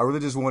 I really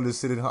just wanted to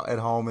sit at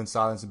home in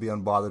silence and be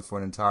unbothered for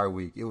an entire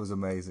week. It was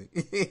amazing.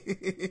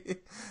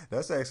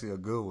 That's actually a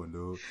good one,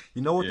 dude.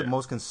 You know what the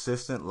most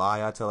consistent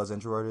lie I tell as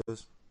introvert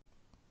is?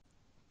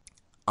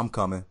 I'm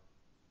coming.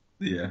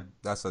 Yeah.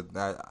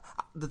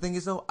 The thing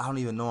is, though, I don't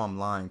even know I'm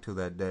lying till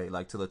that day.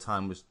 Like, till the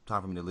time was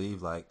time for me to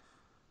leave. Like,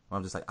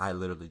 I'm just like, I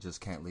literally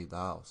just can't leave the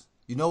house.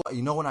 You know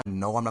when I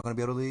know I'm not going to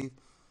be able to leave?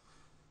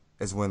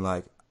 Is when,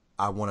 like,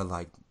 I want to,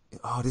 like,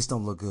 oh, this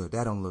don't look good.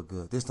 That don't look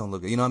good. This don't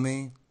look good. You know what I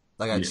mean?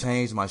 Like, I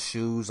changed my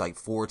shoes, like,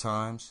 4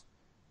 times.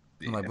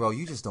 I'm like, bro,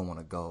 you just don't want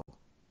to go.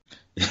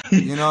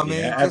 You know what I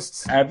mean?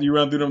 After you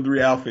run through them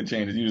 3 outfit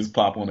changes, you just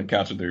pop on the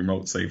couch with the remote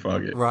and say,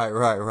 fuck it.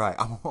 Right.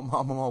 I'm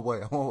on my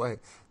way.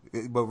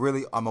 But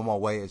really, I'm on my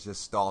way. It's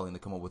just stalling to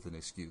come up with an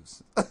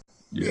excuse.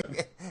 Yeah.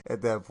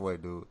 At that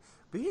point, dude.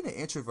 Being an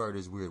introvert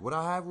is weird. What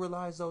I have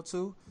realized, though,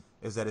 too,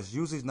 is that it's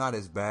usually not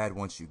as bad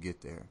once you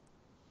get there.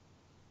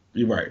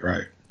 You're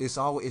right. It's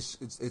always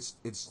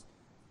it's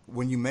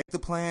when you make the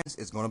plans,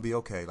 it's gonna be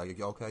okay. Like,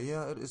 okay,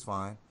 yeah, it's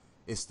fine.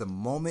 It's the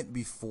moment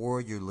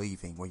before you're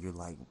leaving where you're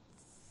like,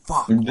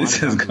 fuck,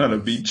 this is gonna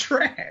be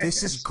trash.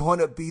 This is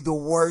gonna be the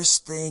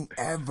worst thing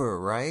ever,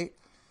 right?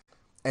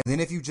 And then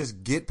if you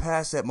just get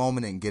past that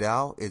moment and get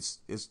out,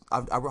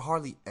 I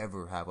hardly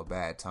ever have a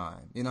bad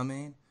time. You know what I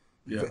mean?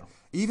 Yeah.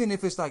 Even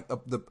if it's like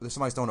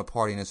somebody's throwing a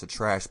party and it's a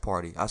trash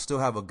party, I still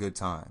have a good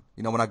time.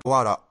 You know, when I go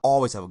out, I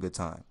always have a good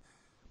time.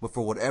 But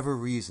for whatever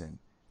reason,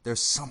 there's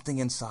something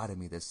inside of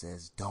me that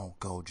says, don't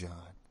go,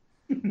 John.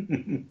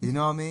 You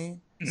know what I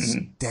mean?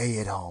 Stay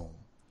at home.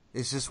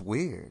 It's just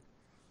weird.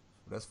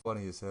 That's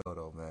funny as hell,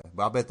 though, man.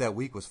 But I bet that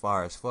week was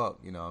fire as fuck.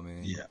 You know what I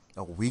mean? Yeah.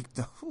 A week?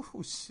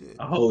 Oh, shit.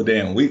 A whole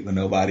damn week with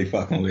nobody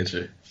fucking with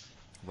you.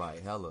 Right,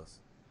 hellas.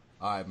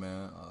 All right,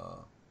 man.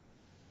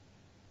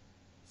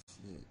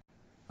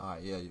 All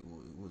right, yeah.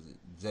 Was it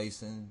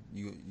Jason?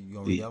 You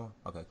gonna read that one?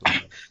 Okay, cool.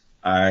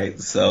 All right,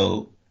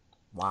 so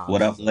Wow.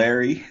 what up,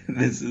 Larry?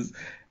 This is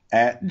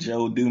at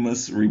Joe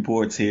Dumas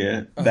reports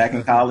here. Back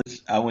in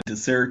college, I went to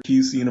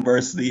Syracuse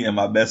University, and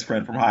my best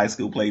friend from high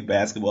school played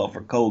basketball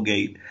for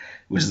Colgate,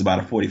 which is about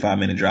a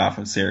 45-minute drive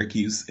from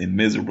Syracuse in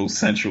miserable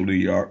central New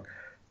York.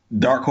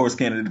 Dark horse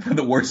candidate for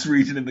the worst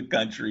region in the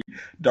country.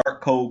 Dark,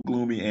 cold,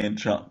 gloomy, and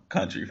chunk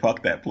country.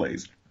 Fuck that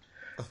place.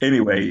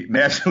 Anyway,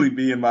 naturally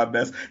being my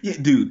best. Yeah,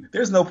 dude,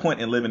 there's no point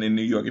in living in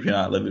New York if you're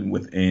not living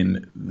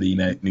within the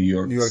New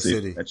York, New York City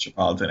City.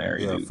 metropolitan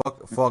area, Yeah, dude.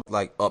 fuck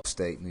like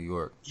upstate New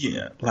York.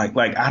 Yeah, like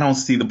I don't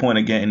see the point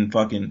of getting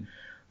fucking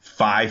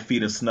 5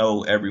 feet of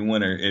snow every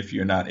winter if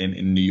you're not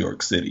in New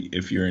York City,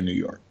 if you're in New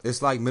York.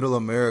 It's like middle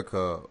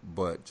America,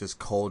 but just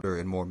colder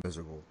and more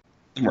miserable.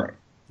 Right.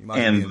 You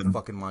might be in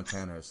fucking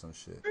Montana or some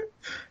shit.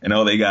 And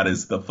all they got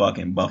is the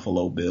fucking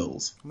Buffalo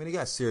Bills. I mean, they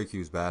got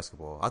Syracuse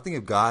basketball. I think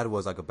if God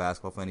was like a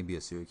basketball fan, he'd be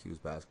a Syracuse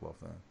basketball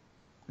fan.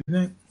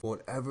 Mm-hmm. For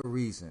whatever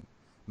reason.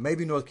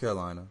 Maybe North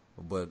Carolina,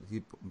 but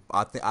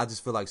I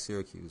just feel like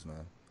Syracuse,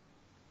 man.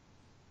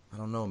 I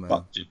don't know, man.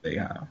 Fuck Jim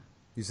Beehive.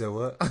 You said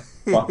what?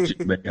 Fuck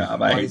Jim Beehive.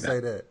 Why I you hate say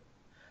that. that?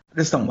 I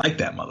just don't like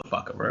that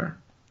motherfucker, bro.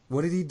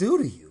 What did he do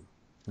to you?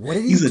 What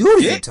did he He's do a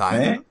to you, dick, Tyler?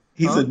 man.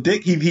 He's a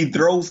dick. He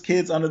throws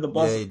kids under the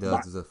bus. Yeah, he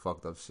does. This is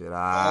fucked up shit.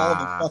 All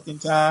the fucking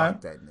time.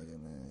 Fuck that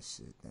nigga, man.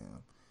 Shit, damn.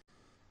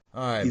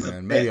 All right, He's a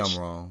man. Maybe bitch.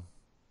 I'm wrong.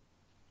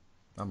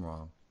 I'm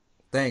wrong.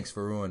 Thanks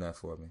for ruining that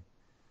for me.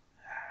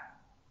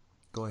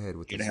 Go ahead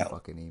with this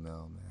fucking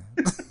email,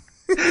 man.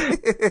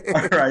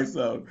 All right,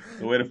 so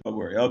where the fuck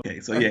were we? Okay,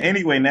 so yeah.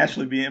 Anyway,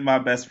 naturally being my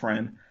best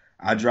friend,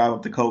 I drive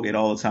up to Colgate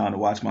all the time to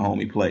watch my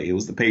homie play. It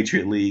was the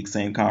Patriot League,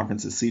 same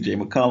conference as C.J.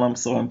 McCollum,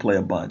 saw him play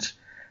a bunch.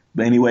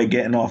 But anyway,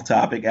 getting off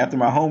topic. After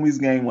my homie's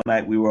game one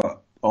night, we were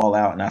all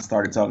out, and I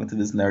started talking to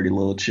this nerdy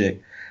little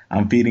chick.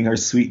 I'm feeding her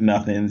sweet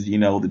nothings, you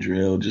know the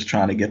drill, just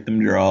trying to get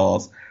them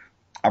draws.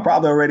 I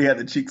probably already had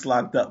the cheeks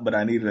locked up, but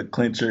I needed a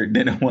clincher,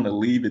 didn't want to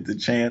leave it to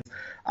chance.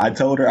 I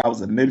told her I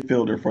was a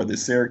midfielder for the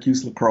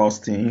Syracuse lacrosse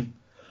team.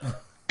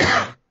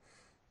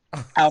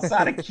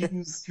 Outside of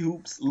Q's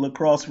hoops,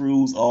 lacrosse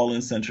rules, all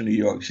in Central New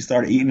York. She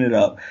started eating it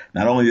up.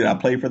 Not only did I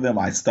play for them,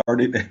 I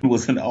started and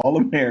was an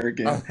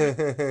All-American.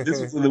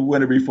 This was in the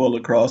winter before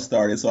lacrosse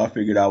started, so I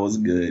figured I was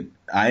good.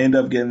 I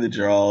ended up getting the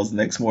draws.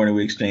 Next morning,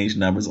 we exchanged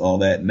numbers, all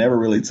that. Never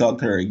really talked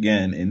to her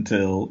again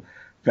until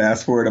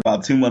fast forward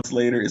about 2 months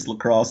later. It's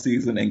lacrosse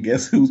season, and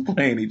guess who's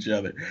playing each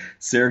other?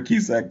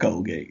 Syracuse at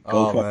Colgate.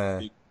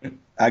 Man.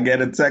 I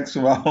get a text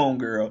from my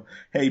homegirl.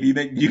 Hey, do you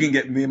think you can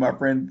get me and my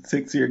friend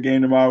tickets to your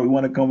game tomorrow? We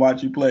want to come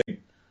watch you play.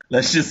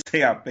 Let's just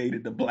say I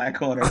faded the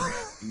black on her,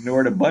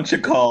 ignored a bunch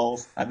of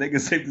calls. I think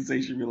it's safe to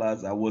say she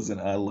realized I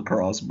wasn't a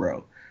lacrosse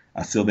bro.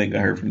 I still think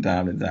of her from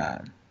time to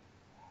time.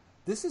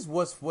 This is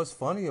what's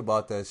funny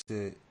about that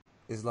shit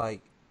is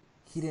like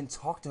he didn't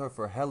talk to her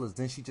for hellas.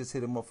 Then she just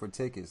hit him up for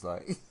tickets.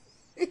 Like,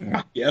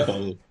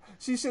 Yo.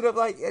 she should have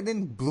and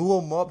then blew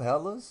him up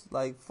hellas.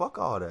 Like, fuck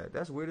all that.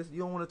 That's weird. You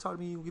don't want to talk to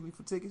me? You give me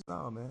for tickets?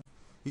 No, man.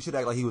 He should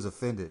act like he was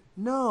offended.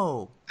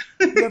 No,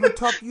 you haven't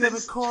talked. You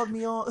haven't called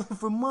me on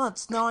for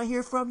months. Now I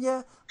hear from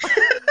you.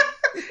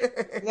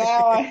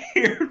 Now I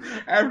hear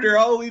after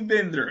all we've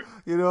been through.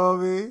 You know what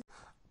I mean?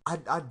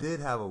 I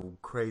did have a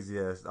crazy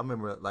ass. I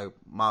remember like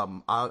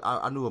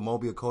I knew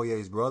Mobile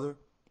Okoye's brother,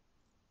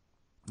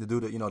 the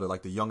dude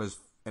that the youngest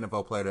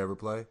NFL player to ever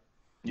play.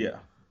 Yeah.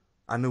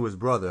 I knew his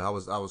brother. I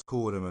was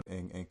cool with him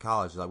in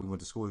college. Like we went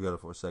to school together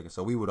for a second,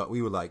 so we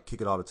would like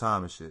kick it all the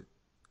time and shit.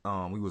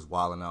 We was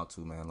wilding out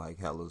too, man. Like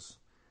hellas,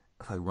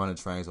 like running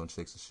trains on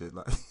chicks and shit.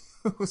 Like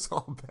it was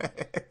all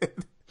bad.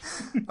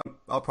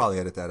 I'll probably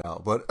edit that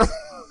out, but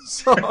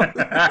so.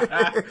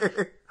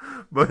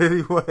 But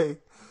anyway,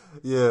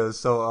 yeah.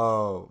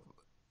 So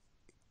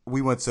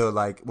we went to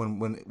like when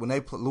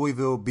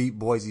Louisville beat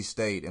Boise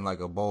State in like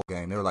a bowl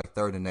game. They were like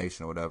third in the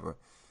nation or whatever.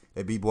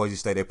 They beat Boise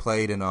State. They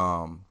played in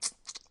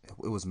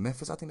it was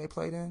Memphis, I think they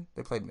played in.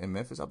 They played in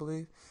Memphis, I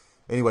believe.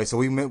 Anyway, so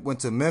we went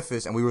to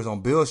Memphis, and we was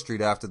on Beale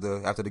Street after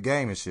the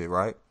game and shit,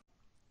 right?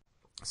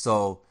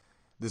 So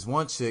this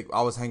one chick,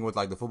 I was hanging with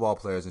like the football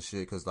players and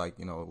shit, cause like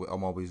with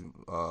Amobi's,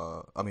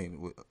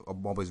 with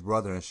Amobi's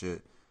brother and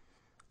shit,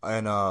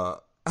 and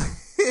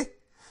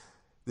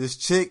this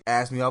chick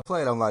asked me I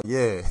played. I'm like,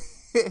 yeah.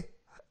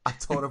 I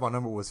told her my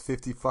number was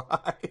 55.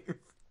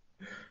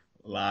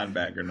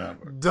 Linebacker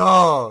number.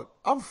 Dog,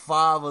 I'm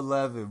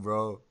 5'11",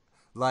 bro.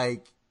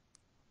 Like,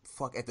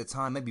 fuck, at the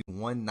time, maybe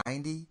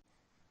 190.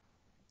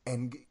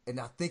 And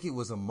I think it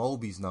was a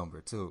Moby's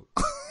number, too.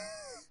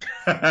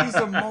 He's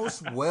the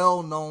most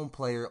well-known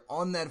player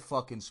on that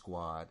fucking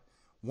squad.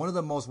 One of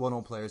the most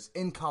well-known players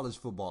in college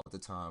football at the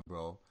time,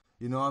 bro.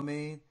 You know what I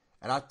mean?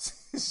 And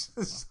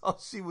so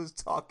she was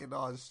talking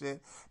all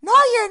shit. No,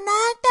 you're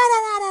not.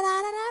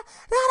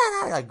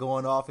 Like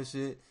going off and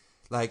shit.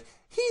 Like,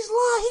 he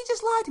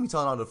just lied to me,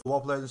 telling all the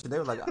football players and shit. They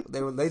were like,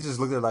 they just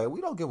looked at it like,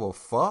 we don't give a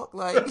fuck.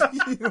 Like,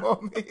 you know what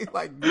I mean?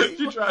 Like,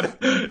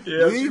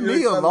 leave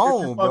me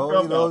alone,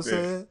 bro. You know what I'm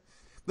saying?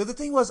 But the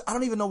thing was, I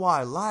don't even know why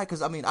I lied,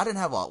 because I mean, I didn't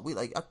have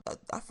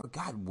I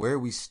forgot where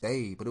we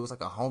stayed, but it was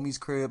like a homie's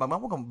crib. I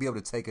wasn't gonna be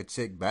able to take a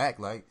chick back.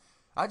 Like,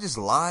 I just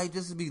lied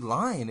just to be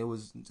lying. It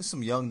was just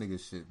some young nigga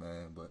shit,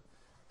 man. But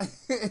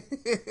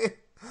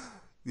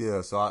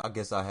yeah, so I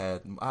guess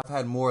I've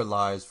had more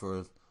lies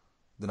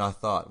than I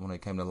thought when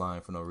it came to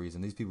lying for no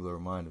reason. These people are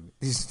reminding me.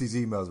 These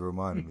emails are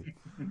reminding me.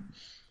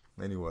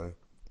 Anyway,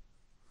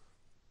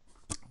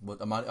 but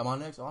am I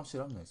next? Oh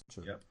shit, I'm next.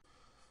 Sure.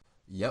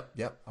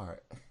 Yep. All right.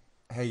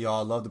 Hey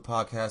y'all, love the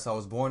podcast. I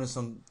was born in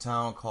some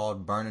town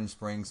called Burning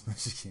Springs,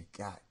 Michigan.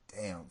 God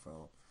damn,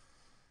 bro.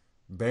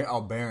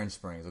 Barren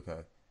Springs.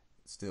 Okay.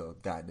 Still,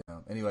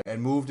 goddamn. Anyway,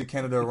 and moved to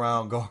Canada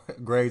around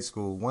grade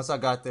school. Once I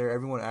got there,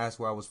 everyone asked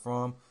where I was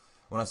from.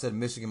 When I said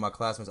Michigan, my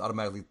classmates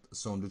automatically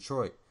assumed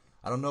Detroit.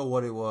 I don't know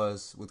what it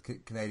was with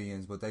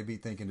Canadians, but they be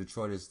thinking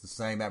Detroit is the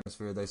same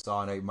atmosphere they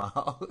saw in 8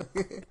 Mile.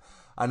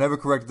 I never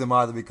corrected them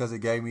either because it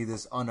gave me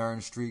this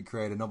unearned street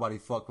cred and nobody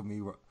fucked with me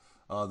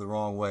the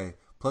wrong way.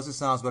 Plus, it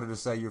sounds better to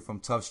say you're from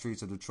tough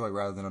streets of Detroit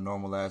rather than a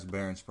normal-ass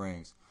Barren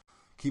Springs.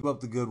 Keep up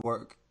the good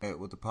work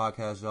with the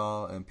podcast,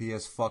 y'all. And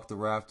P.S. Fuck the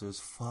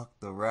Raptors. Fuck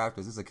the Raptors.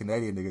 This is a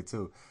Canadian nigga,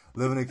 too.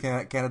 Living in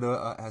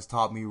Canada has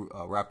taught me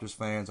Raptors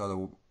fans are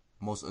the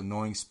most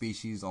annoying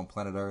species on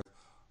planet Earth.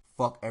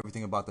 Fuck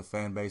everything about the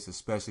fan base,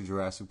 especially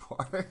Jurassic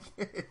Park.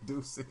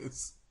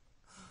 Deuces.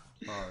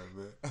 All right,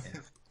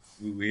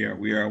 man.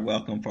 We are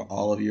welcome for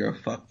all of your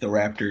Fuck the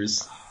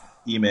Raptors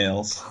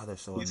emails. God, they're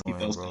so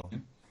annoying, bro.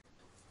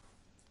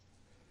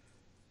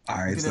 All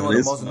right, you think they're one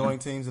of the most annoying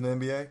teams in the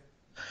NBA?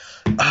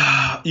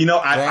 I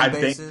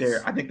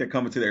think they're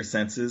coming to their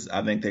senses.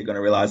 I think they're going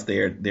to realize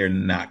they're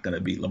not going to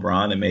beat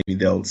LeBron, and maybe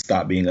they'll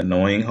stop being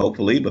annoying.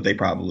 Hopefully, but they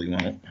probably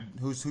won't.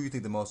 Who you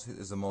think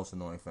is the most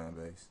annoying fan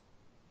base?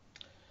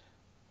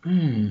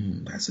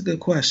 That's a good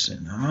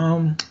question.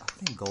 I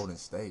think Golden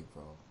State,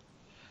 bro.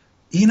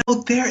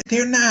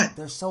 They're not.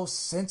 They're so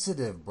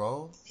sensitive,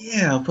 bro.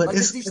 Yeah, but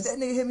that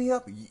nigga hit me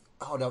up.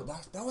 Oh,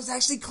 that was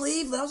actually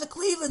Cleveland. That was a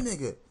Cleveland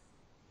nigga.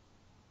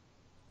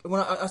 When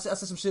I said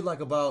some shit like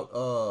about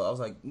I was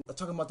like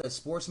talking about that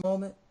sports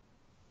moment.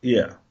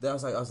 Yeah. I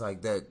was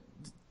like that.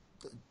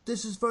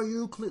 This is for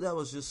you, Cleveland. That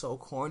was just so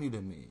corny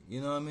to me. You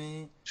know what I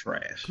mean?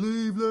 Trash.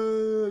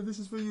 Cleveland, this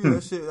is for you.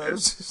 That shit. That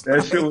was just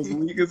that shit was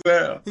weak as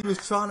hell. He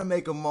was trying to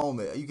make a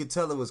moment. You could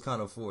tell it was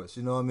kind of forced.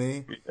 You know what I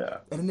mean? Yeah.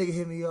 And the nigga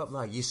hit me up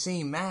like, "You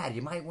seem mad.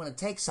 You might want to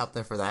take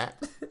something for that."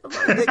 I'm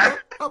like, nigga,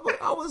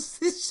 I was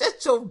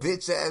shut your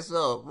bitch ass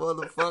up,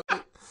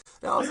 motherfucker.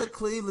 That was a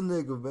Cleveland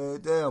nigga,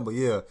 man. Damn, but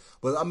yeah.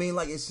 But I mean,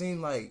 like, it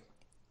seemed like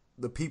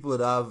the people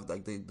that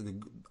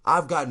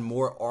I've gotten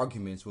more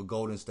arguments with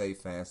Golden State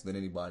fans than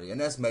anybody,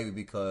 and that's maybe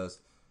because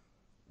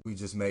we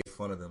just made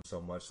fun of them so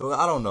much. So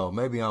I don't know.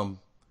 Maybe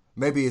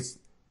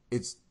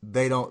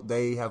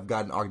they have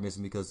gotten arguments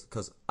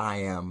because I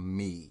am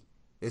me.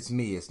 It's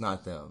me. It's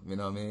not them. You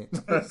know what I mean?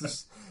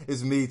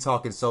 It's me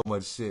talking so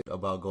much shit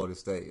about Golden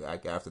State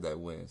like after that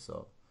win.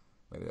 So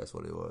maybe that's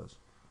what it was.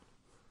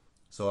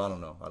 So I don't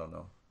know.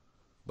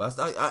 But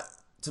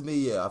to me,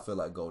 yeah, I feel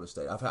like Golden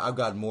State. I've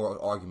gotten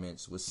more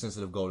arguments with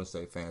sensitive Golden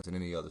State fans than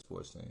any other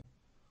sports team.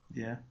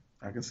 Yeah,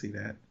 I can see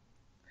that.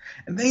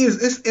 And the thing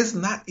is, it's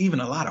not even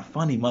a lot of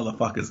funny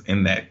motherfuckers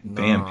in that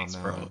fan base,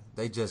 bro.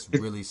 They just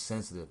really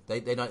sensitive.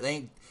 They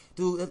ain't,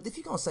 dude. If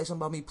you gonna say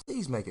something about me,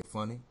 please make it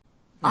funny.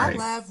 Right. I'll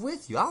laugh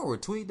with you. I'll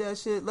retweet that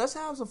shit. Let's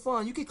have some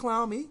fun. You can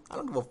clown me. I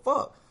don't give a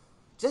fuck.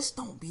 Just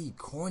don't be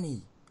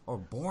corny or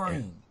boring.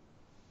 Yeah.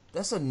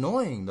 That's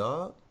annoying,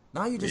 dog.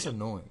 Now you're just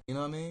annoying. You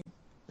know what I mean?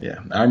 Yeah,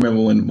 I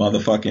remember when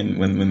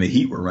when the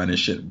Heat were running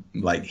shit,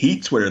 like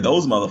Heat Twitter,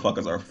 those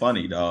motherfuckers are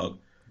funny, dog.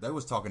 They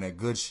was talking that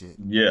good shit.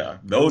 Yeah,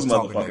 those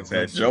motherfuckers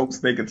had jokes.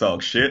 They could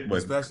talk shit, but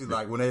especially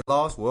like when they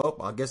lost. Well,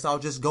 I guess I'll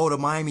just go to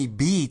Miami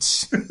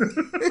Beach.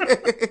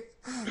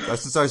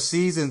 Since our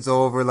season's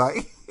over,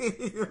 like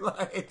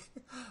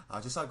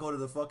I'll go to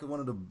the fucking one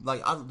of the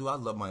I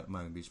love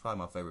Miami Beach. Probably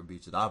my favorite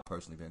beach that I've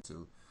personally been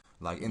to,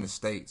 like in the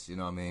States. You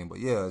know what I mean? But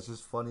yeah, it's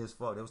just funny as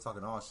fuck. They was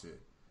talking all shit.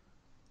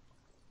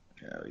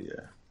 Hell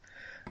yeah.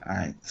 All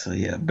right, so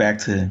yeah, back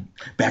to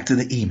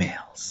the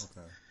emails.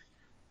 Okay.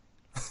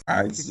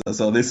 All right,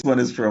 so this one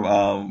is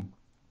from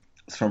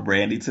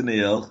Brandy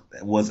Tennille.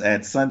 Was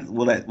at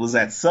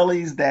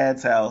Sully's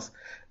dad's house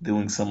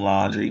doing some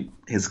laundry.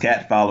 His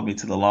cat followed me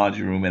to the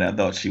laundry room, and I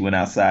thought she went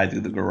outside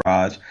through the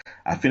garage.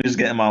 I finished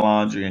getting my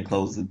laundry and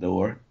closed the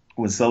door.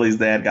 When Sully's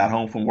dad got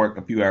home from work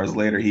a few hours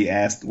later, he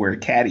asked where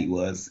Caddy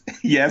was.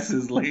 Yes,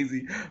 his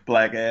lazy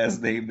black ass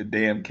named the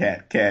damn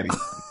cat Caddy.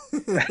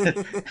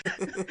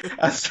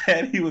 I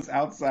said he was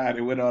outside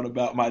and went on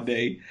about my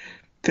day.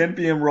 10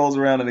 p.m. rolls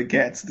around and the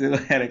cat still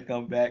hadn't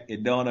come back.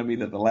 It dawned on me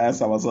that the last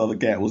time I saw the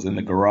cat was in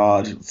the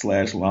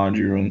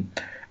garage/laundry room.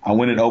 I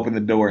went and opened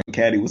the door, and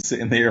Caddy was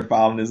sitting there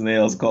filing his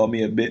nails, called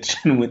me a bitch,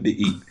 and went to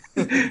eat.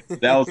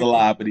 That was a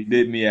lie, but he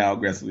did meow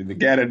aggressively. The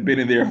cat had been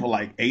in there for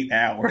like 8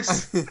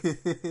 hours.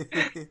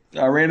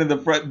 I ran to the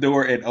front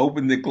door and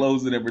opened and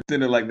closed it and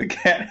pretended like the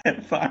cat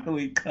had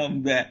finally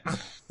come back.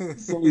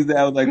 So his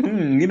dad was like,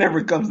 he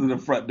never comes to the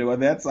front door.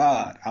 That's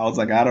odd. I was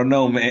like, I don't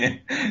know, man.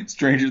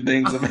 Stranger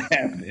things have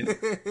happened.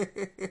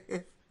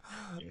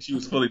 Yeah, she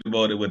was fully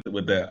devoted with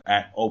the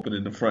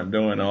opening the front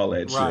door and all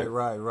that shit.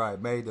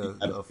 Right. Made the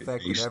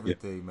effect and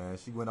everything, man.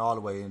 She went all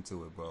the way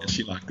into it, bro. And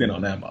she locked in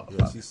on that motherfucker.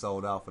 Yeah, she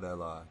sold out for that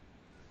lie.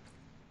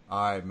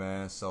 All right,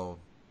 man. So,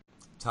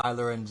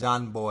 Tyler and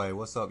John Boy,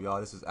 what's up, y'all?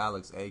 This is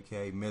Alex,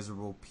 a.k.a.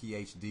 Miserable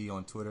PhD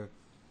on Twitter.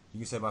 You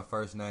can say my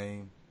first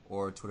name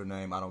or Twitter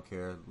name. I don't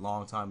care.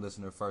 Long-time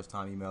listener,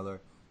 first-time emailer.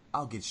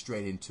 I'll get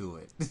straight into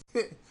it.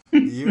 The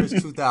year is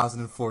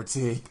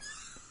 2014.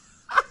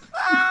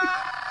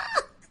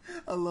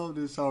 I love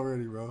this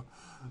already, bro.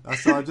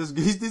 So I just,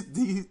 this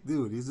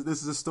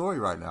is a story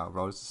right now,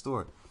 bro. It's a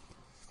story.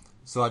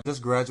 So I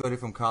just graduated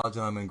from college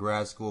and I'm in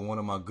grad school. One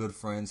of my good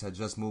friends had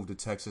just moved to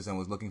Texas and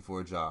was looking for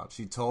a job.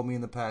 She told me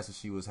in the past that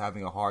she was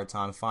having a hard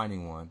time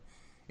finding one.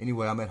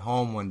 Anyway, I'm at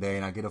home one day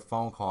and I get a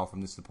phone call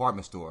from this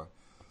department store.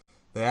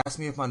 They asked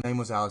me if my name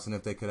was Alex and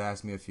if they could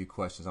ask me a few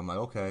questions. I'm like,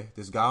 okay.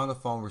 This guy on the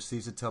phone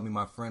proceeds to tell me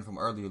my friend from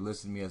earlier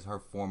listed me as her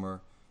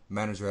former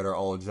manager at her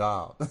old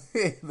job.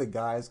 The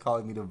guy is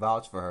calling me to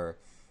vouch for her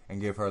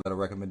and give her a little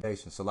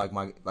recommendation. So like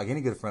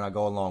any good friend, I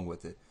go along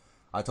with it.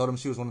 I told him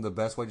she was one of the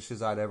best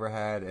waitresses I'd ever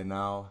had and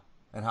how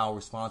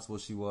responsible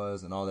she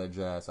was and all that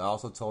jazz. I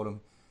also told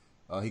him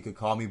he could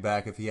call me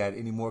back if he had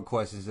any more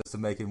questions just to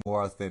make it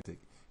more authentic.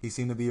 He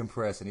seemed to be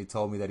impressed and he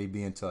told me that he'd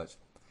be in touch.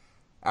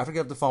 After I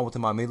got off the phone with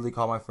him, I immediately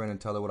called my friend and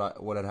tell her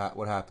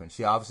what happened.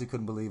 She obviously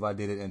couldn't believe I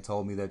did it and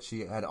told me that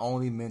she had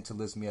only meant to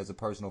list me as a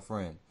personal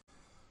friend.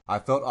 I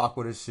felt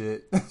awkward as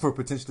shit for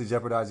potentially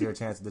jeopardizing her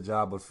chance at the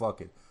job, but fuck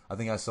it. I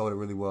think I sold it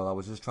really well. I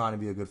was just trying to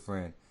be a good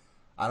friend.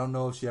 I don't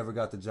know if she ever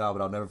got the job,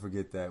 but I'll never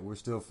forget that. We're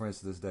still friends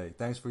to this day.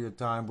 Thanks for your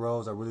time,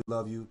 bros. I really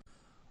love you.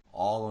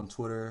 All on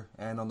Twitter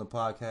and on the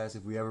podcast.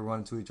 If we ever run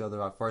into each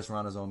other, our first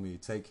round is on me.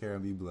 Take care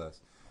and be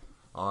blessed.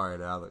 All right,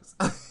 Alex.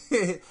 I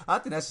think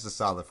that's just a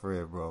solid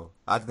friend, bro.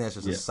 I think that's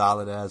just a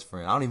solid-ass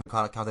friend. I don't even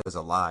count that as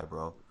a lie,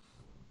 bro.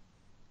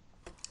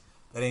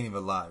 That ain't even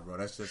a lie, bro.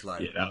 That's just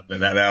like... Yeah,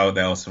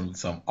 that was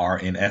some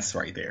RNS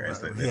right there.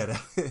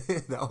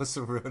 That was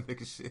some real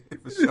nigga shit,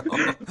 for sure.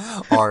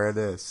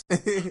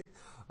 RNS.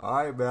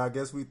 All right, man. I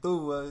guess we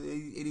through.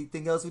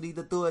 Anything else we need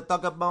to do and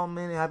talk about,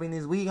 man? Having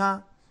this week, huh?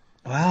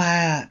 Well,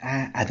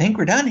 I think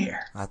we're done here.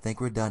 I think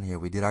we're done here.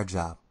 We did our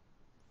job.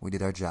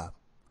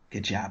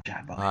 Good job,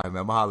 John Boy. All right,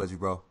 man. I'm going to holler at you,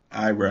 bro.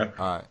 All right, bro.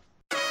 All right.